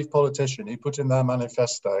very brave politician who put in their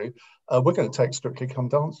manifesto, we're going to take Strictly Come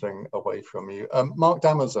Dancing away from you. Mark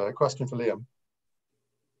Damazer, a question for Liam.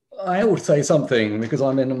 I ought to say something, because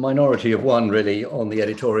I'm in a minority of one, really, on the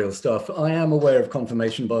editorial stuff. I am aware of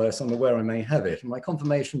confirmation bias. I'm aware I may have it. My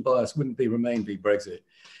confirmation bias wouldn't be Remain v Brexit.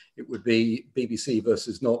 It would be BBC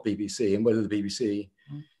versus not BBC, and whether the BBC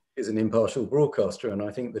is an impartial broadcaster, and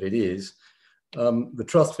I think that it is. The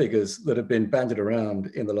trust figures that have been bandied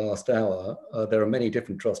around in the last hour, there are many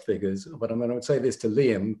different trust figures, but I would say this to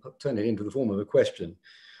Liam, turn it into the form of a question.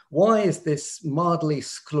 Why is this mildly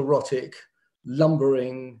sclerotic,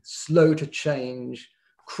 lumbering, slow to change,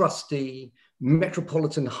 crusty,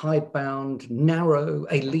 metropolitan hidebound, narrow,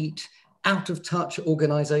 elite, out of touch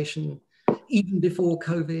organization, even before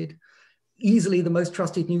COVID, easily the most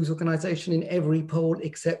trusted news organization in every poll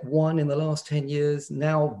except one in the last 10 years,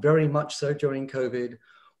 now very much so during COVID?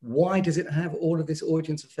 Why does it have all of this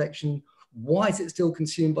audience affection? Why is it still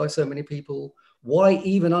consumed by so many people? Why,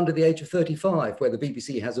 even under the age of 35, where the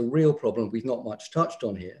BBC has a real problem we've not much touched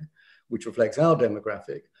on here, which reflects our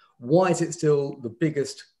demographic, why is it still the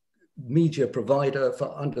biggest media provider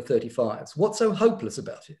for under 35s? What's so hopeless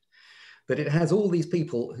about it? That it has all these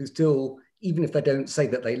people who still, even if they don't say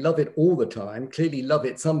that they love it all the time, clearly love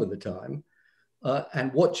it some of the time,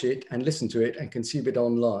 and watch it and listen to it and consume it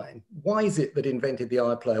online. Why is it that invented the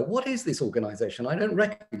iPlayer? What is this organization? I don't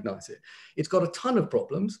recognize it. It's got a ton of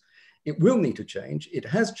problems. It will need to change. It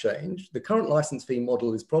has changed. The current license fee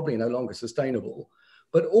model is probably no longer sustainable.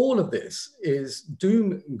 But all of this is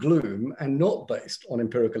doom, gloom, and not based on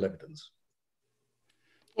empirical evidence.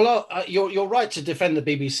 Well, you're right to defend the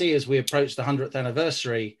BBC as we approach the 100th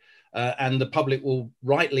anniversary, and the public will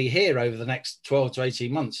rightly hear over the next 12 to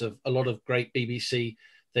 18 months of a lot of great BBC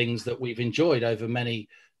things that we've enjoyed over many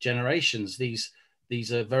generations. These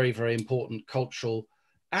are very, very important cultural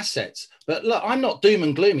assets. But look, I'm not doom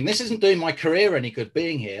and glooming. This isn't doing my career any good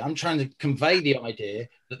being here. I'm trying to convey the idea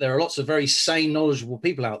that there are lots of very sane, knowledgeable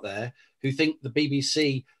people out there who think the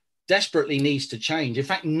BBC desperately needs to change. In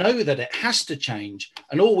fact, know that it has to change.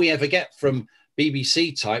 And all we ever get from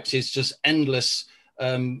BBC types is just endless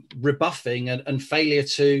rebuffing and failure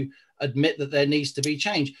to admit that there needs to be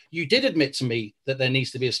change. You did admit to me that there needs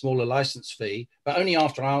to be a smaller license fee, but only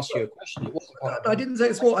after I asked you a question. It wasn't I didn't say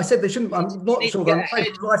it's small. I said they shouldn't. I'm not sure that I'm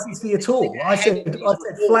paying for license fee at all. I said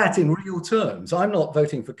flat in real terms. I'm not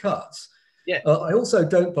voting for cuts. Yeah. I also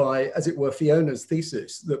don't buy, as it were, Fiona's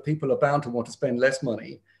thesis that people are bound to want to spend less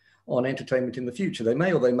money on entertainment in the future. They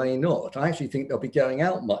may or they may not. I actually think they'll be going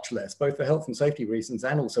out much less, both for health and safety reasons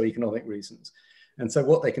and also economic reasons. And so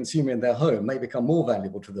what they consume in their home may become more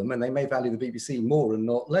valuable to them, and they may value the BBC more and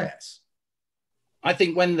not less. I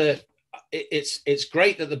think it's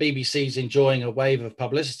great that the BBC is enjoying a wave of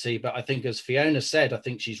publicity, but I think, as Fiona said, I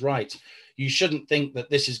think she's right. You shouldn't think that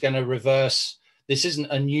this is going to reverse. This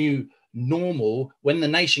isn't a new normal. When the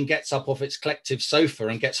nation gets up off its collective sofa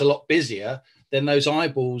and gets a lot busier, then those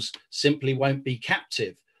eyeballs simply won't be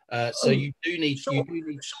captive. So you do need...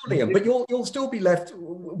 Liam, but you'll still be left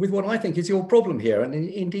with what I think is your problem here, and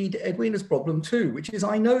indeed Edwina's problem too, which is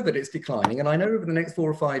I know that it's declining, and I know over the next 4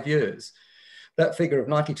 or 5 years, that figure of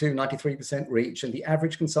 92, 93% reach and the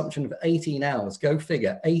average consumption of 18 hours, go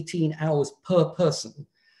figure, 18 hours per person,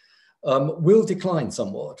 will decline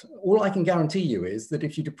somewhat. All I can guarantee you is that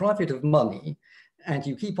if you deprive it of money and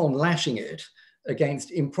you keep on lashing it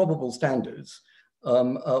against improbable standards,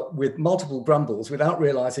 with multiple grumbles without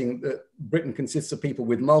realizing that Britain consists of people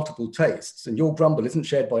with multiple tastes and your grumble isn't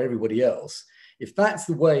shared by everybody else, if that's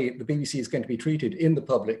the way the BBC is going to be treated in the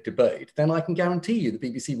public debate, then I can guarantee you the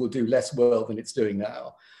BBC will do less well than it's doing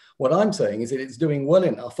now. What I'm saying is that it's doing well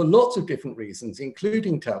enough for lots of different reasons,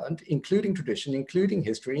 including talent, including tradition, including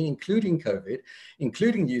history, including COVID,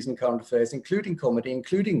 including news and current affairs, including comedy,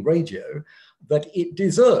 including radio, that it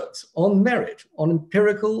deserves on merit, on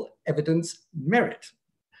empirical evidence merit,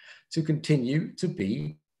 to continue to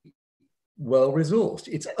be well-resourced.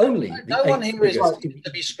 It's only no one here is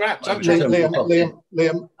to be scrapped.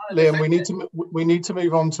 Liam, we need to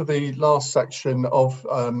move on to the last section of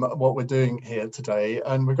what we're doing here today,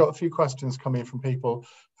 and we've got a few questions coming from people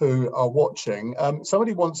who are watching.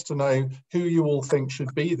 Somebody wants to know who you all think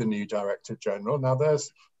should be the new Director General. Now,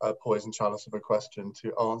 there's a poison chalice of a question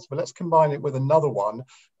to answer, but let's combine it with another one.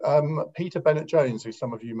 Peter Bennett-Jones, who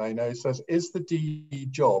some of you may know, says, is the DD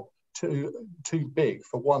job too big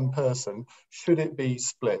for one person? Should it be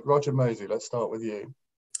split? Roger Mosey, let's start with you.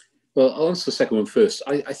 Well, I'll answer the second one first.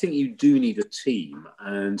 I think you do need a team,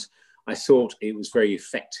 and I thought it was very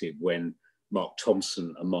effective when Mark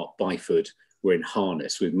Thompson and Mark Byford were in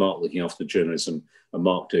harness, with Mark looking after journalism and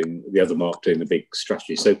Mark doing the big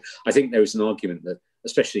strategy. So I think there is an argument that,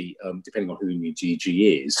 especially depending on who the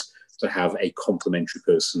DG is, to have a complementary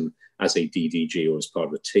person as a DDG or as part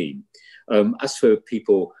of a team. As for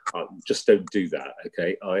people, just don't do that,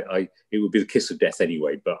 okay? It would be the kiss of death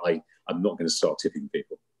anyway, but I'm not going to start tipping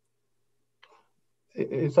people.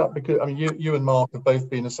 Is that because, I mean, you and Mark have both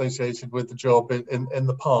been associated with the job in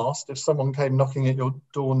the past. If someone came knocking at your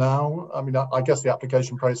door now, I mean, I guess the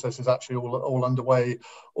application process is actually all underway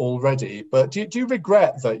already, but do you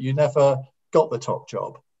regret that you never got the top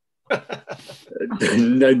job?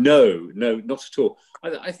 No, not at all.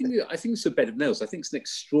 I think it's a bed of nails. I think it's an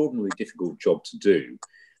extraordinarily difficult job to do,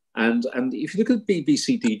 and if you look at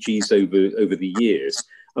BBC DGs over the years,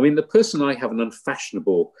 I mean, the person I have an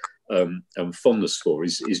unfashionable fondness for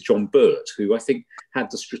is John Burt, who I think had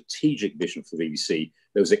the strategic vision for the BBC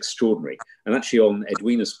that was extraordinary. And actually, on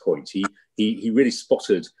Edwina's point, he really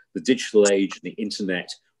spotted the digital age and the internet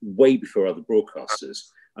way before other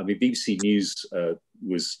broadcasters. I mean, BBC News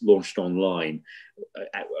was launched online,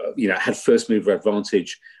 had first mover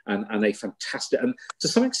advantage and a fantastic, and to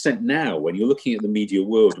some extent now, when you're looking at the media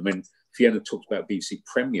world, I mean, Fiona talked about BBC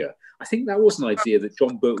Premier, I think that was an idea that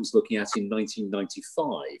John Burt was looking at in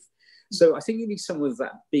 1995. So I think you need someone with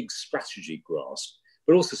that big strategy grasp,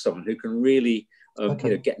 but also someone who can really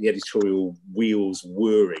get the editorial wheels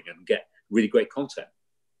whirring and get really great content.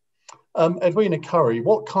 Edwina, Currie,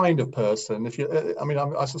 what kind of person,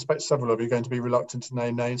 I suspect several of you are going to be reluctant to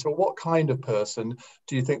name names, but what kind of person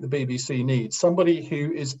do you think the BBC needs? Somebody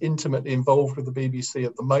who is intimately involved with the BBC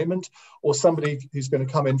at the moment, or somebody who's going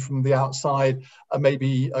to come in from the outside and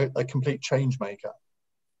maybe a complete change maker?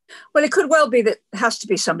 Well, it could well be that it has to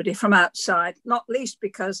be somebody from outside, not least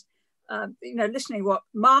because, listening to what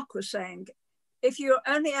Mark was saying, if you're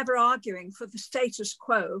only ever arguing for the status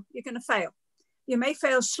quo, you're going to fail. You may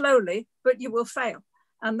fail slowly, but you will fail.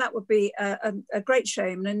 And that would be a great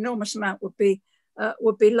shame. An enormous amount would be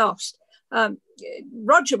lost.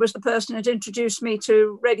 Roger was the person who introduced me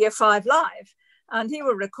to Radio 5 Live. And he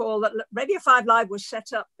will recall that Radio 5 Live was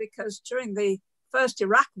set up because during the first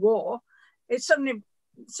Iraq war, it suddenly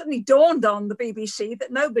dawned on the BBC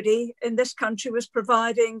that nobody in this country was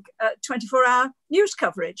providing 24-hour news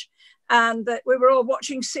coverage, and that we were all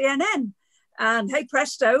watching CNN. And hey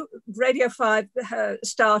presto, Radio 5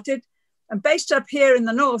 started, and based up here in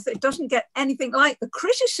the north, it doesn't get anything like the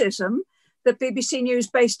criticism that BBC News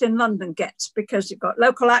based in London gets, because you've got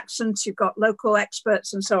local accents, you've got local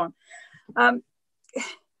experts and so on.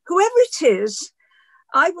 Whoever it is,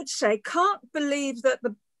 I would say, can't believe that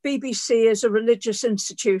the BBC is a religious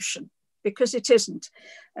institution, because it isn't.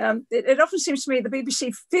 It often seems to me the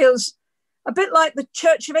BBC feels a bit like the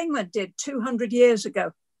Church of England did 200 years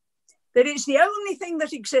ago, that it's the only thing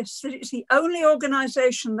that exists, that it's the only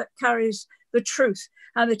organisation that carries the truth,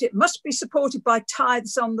 and that it must be supported by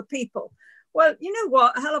tithes on the people. Well, you know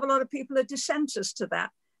what? A hell of a lot of people are dissenters to that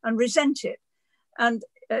and resent it. And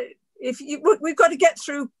we've got to get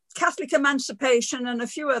through Catholic emancipation and a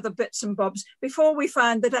few other bits and bobs before we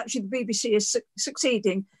find that actually the BBC is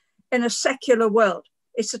succeeding in a secular world.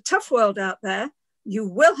 It's a tough world out there. You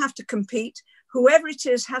will have to compete. Whoever it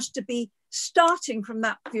is has to be starting from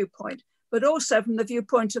that viewpoint, but also from the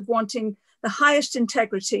viewpoint of wanting the highest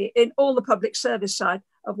integrity in all the public service side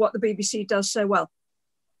of what the BBC does so well.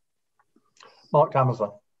 Mark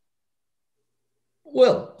Damazer.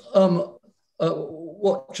 Well,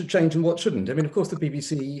 what should change and what shouldn't? I mean, of course, the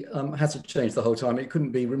BBC hasn't changed the whole time. It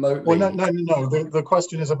couldn't be remotely. Well, no. The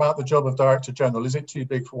question is about the job of Director General. Is it too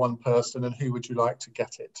big for one person, and who would you like to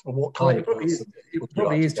get it? Or what kind of person? It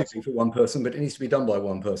probably is too big for one person, but it needs to be done by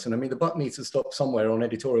one person. I mean, the buck needs to stop somewhere on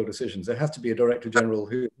editorial decisions. There has to be a Director General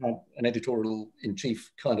who had an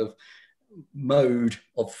editorial-in-chief kind of mode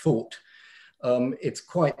of thought. It's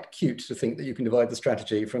quite cute to think that you can divide the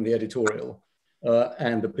strategy from the editorial.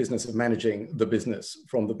 And the business of managing the business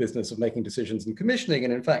from the business of making decisions and commissioning,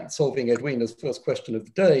 and in fact solving Edwina's first question of the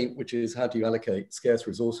day, which is how do you allocate scarce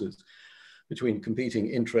resources between competing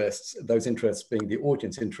interests, those interests being the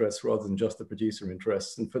audience interests rather than just the producer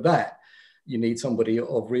interests. And for that, you need somebody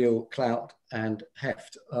of real clout and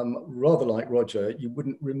heft. Rather like Roger, you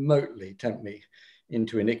wouldn't remotely tempt me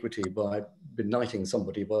into iniquity by benighting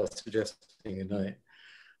somebody by suggesting a name.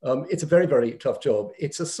 It's a very, very tough job.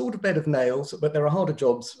 It's a sort of bed of nails, but there are harder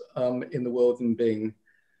jobs in the world than being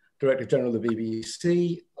Director General of the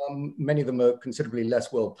BBC. Many of them are considerably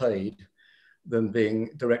less well paid than being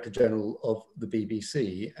Director General of the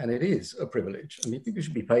BBC. And it is a privilege. I mean, I think you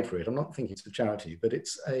should be paid for it. I'm not thinking it's a charity, but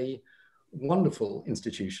it's a wonderful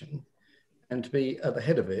institution. And to be at the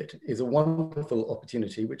head of it is a wonderful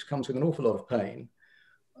opportunity, which comes with an awful lot of pain.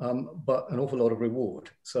 But an awful lot of reward.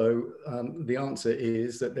 So the answer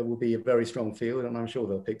is that there will be a very strong field, and I'm sure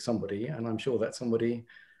they'll pick somebody, and I'm sure that somebody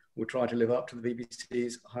will try to live up to the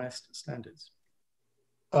BBC's highest standards.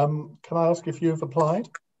 Can I ask if you've applied?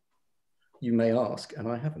 You may ask, and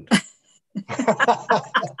I haven't.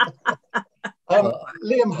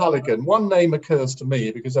 Liam Halligan, one name occurs to me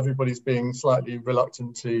because everybody's being slightly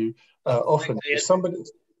reluctant to offer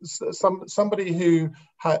somebody who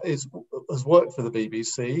has worked for the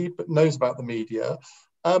BBC but knows about the media.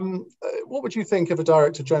 What would you think of a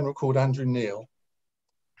Director General called Andrew Neil?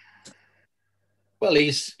 Well,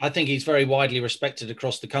 I think he's very widely respected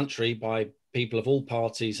across the country by people of all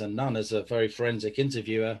parties and none as a very forensic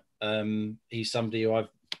interviewer. He's somebody who I've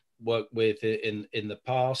worked with in the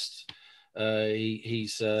past. He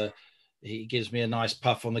gives me a nice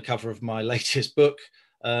puff on the cover of my latest book.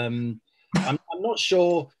 I'm not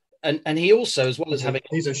sure, and he also, as well as having...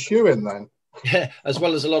 He's a shoo-in then. Yeah, as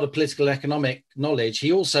well as a lot of political economic knowledge,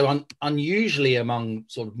 he also, unusually among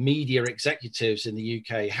sort of media executives in the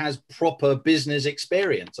UK, has proper business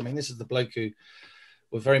experience. I mean, this is the bloke who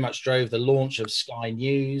very much drove the launch of Sky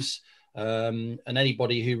News, and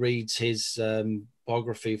anybody who reads his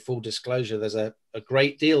biography, full disclosure, there's a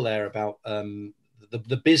great deal there about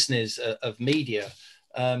the business of media.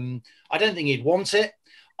 I don't think he'd want it.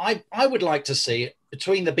 I would like to see,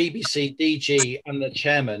 between the BBC DG and the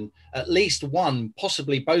chairman, at least one,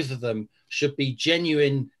 possibly both of them, should be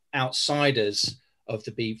genuine outsiders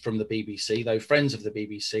from the BBC, though friends of the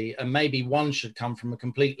BBC, and maybe one should come from a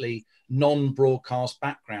completely non-broadcast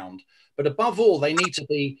background. But above all, they need to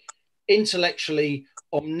be intellectually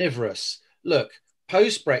omnivorous. Look,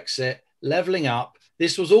 post-Brexit, levelling up,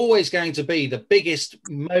 this was always going to be the biggest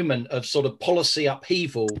moment of sort of policy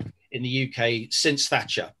upheaval in the UK since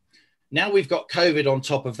Thatcher. Now we've got COVID on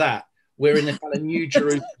top of that. We're in a kind of new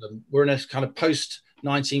Jerusalem. We're in a kind of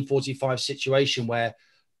post-1945 situation where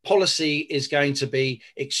policy is going to be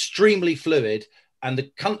extremely fluid, and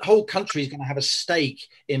the whole country is going to have a stake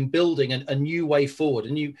in building a new way forward.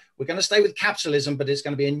 We're going to stay with capitalism, but it's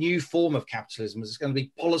going to be a new form of capitalism. It's going to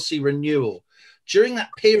be policy renewal. During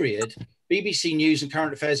that period, BBC News and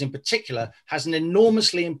Current Affairs in particular has an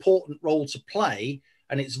enormously important role to play,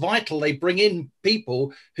 and it's vital they bring in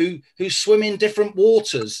people who swim in different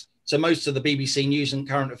waters to most of the BBC News and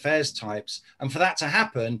Current Affairs types. And for that to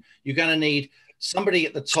happen, you're going to need somebody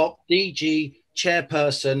at the top, DG,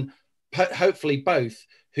 chairperson, hopefully both,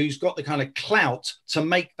 who's got the kind of clout to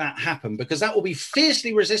make that happen, because that will be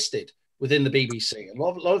fiercely resisted within the BBC. A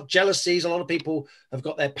lot of jealousies, a lot of people have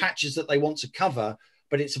got their patches that they want to cover,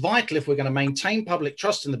 but it's vital if we're going to maintain public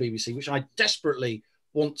trust in the BBC, which I desperately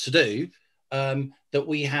want to do, that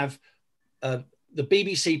we have the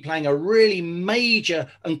BBC playing a really major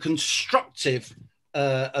and constructive,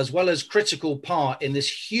 as well as critical part in this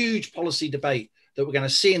huge policy debate that we're going to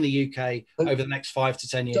see in the UK over the next 5 to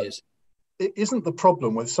 10 years. It isn't the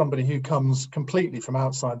problem with somebody who comes completely from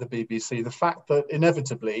outside the BBC, the fact that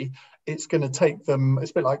inevitably it's going to take them, it's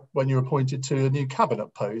a bit like when you're appointed to a new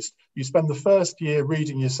cabinet post. You spend the first year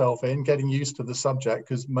reading yourself in, getting used to the subject,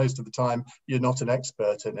 because most of the time you're not an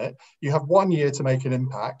expert in it. You have 1 year to make an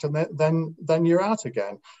impact, and then you're out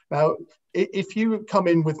again. Now, if you come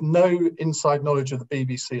in with no inside knowledge of the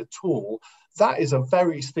BBC at all, that is a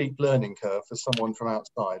very steep learning curve for someone from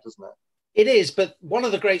outside, isn't it? It is, but one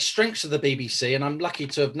of the great strengths of the BBC, and I'm lucky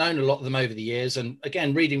to have known a lot of them over the years, and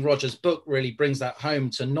again, reading Roger's book really brings that home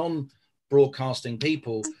to non-broadcasting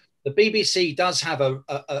people. The BBC does have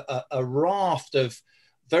a raft of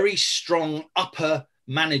very strong upper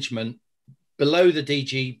management below the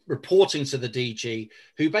DG, reporting to the DG,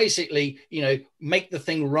 who basically, make the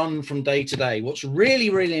thing run from day to day. What's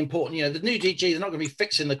really, really important, the new DG, they're not going to be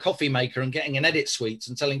fixing the coffee maker and getting an edit suite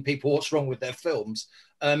and telling people what's wrong with their films.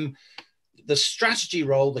 The strategy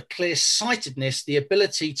role, the clear-sightedness, the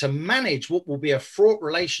ability to manage what will be a fraught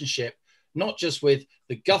relationship, not just with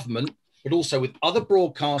the government, but also with other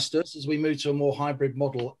broadcasters as we move to a more hybrid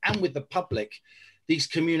model, and with the public. These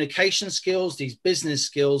communication skills, these business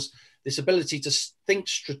skills, this ability to think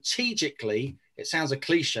strategically, it sounds a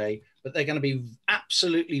cliche, but they're going to be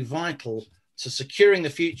absolutely vital to securing the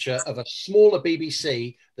future of a smaller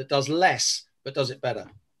BBC that does less, but does it better.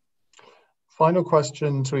 Final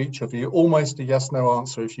question to each of you, almost a yes/no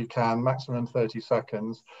answer if you can, maximum 30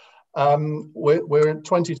 seconds. We're in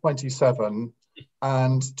 2027,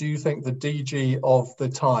 and do you think the DG of the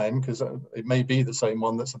time, because it may be the same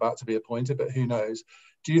one that's about to be appointed, but who knows,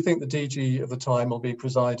 do you think the DG of the time will be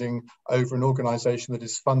presiding over an organisation that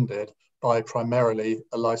is funded by primarily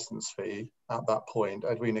a licence fee at that point?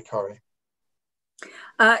 Edwina Currie.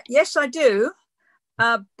 Yes, I do.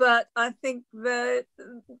 But I think they're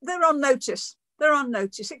on notice. They're on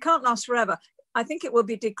notice. It can't last forever. I think it will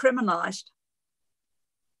be decriminalised.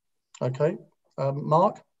 Okay.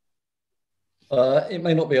 Mark? It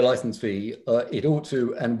may not be a licence fee. It ought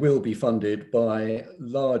to and will be funded by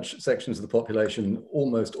large sections of the population,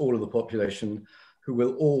 almost all of the population, who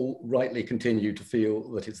will all rightly continue to feel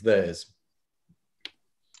that it's theirs.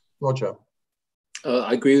 Roger?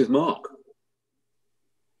 I agree with Mark.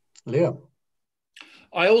 Liam?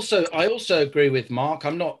 I also agree with Mark.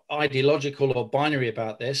 I'm not ideological or binary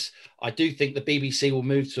about this. I do think the BBC will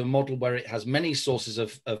move to a model where it has many sources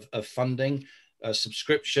of funding,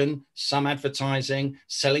 subscription, some advertising,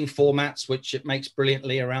 selling formats, which it makes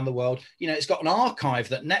brilliantly around the world. It's got an archive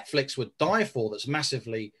that Netflix would die for, that's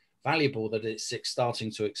massively valuable, that it's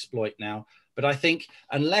starting to exploit now. But I think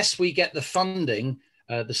unless we get the funding,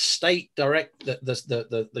 the state direct,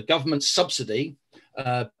 the government subsidy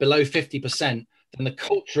below 50%, then the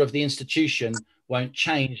culture of the institution won't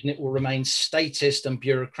change, and it will remain statist and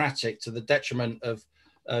bureaucratic to the detriment of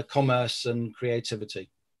commerce and creativity.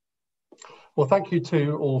 Well, thank you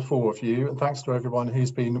to all four of you, and thanks to everyone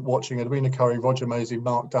who's been watching. Edwina Currie, Roger Mosey,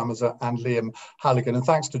 Mark Damazer and Liam Halligan, and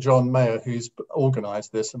thanks to John Mair, who's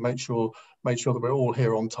organised this and made sure that we're all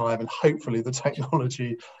here on time, and hopefully the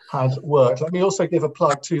technology has worked. Let me also give a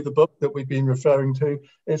plug to the book that we've been referring to.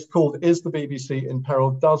 It's called Is the BBC in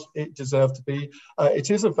Peril? Does it deserve to be?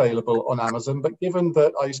 It is available on Amazon, but given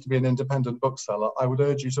that I used to be an independent bookseller, I would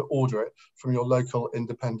urge you to order it from your local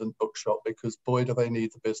independent bookshop, because boy, do they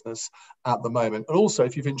need the business at the moment. And also,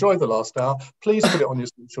 if you've enjoyed the last hour, please put it on your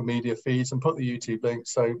social media feeds and put the YouTube link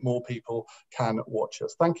so more people can watch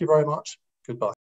us. Thank you very much. Goodbye.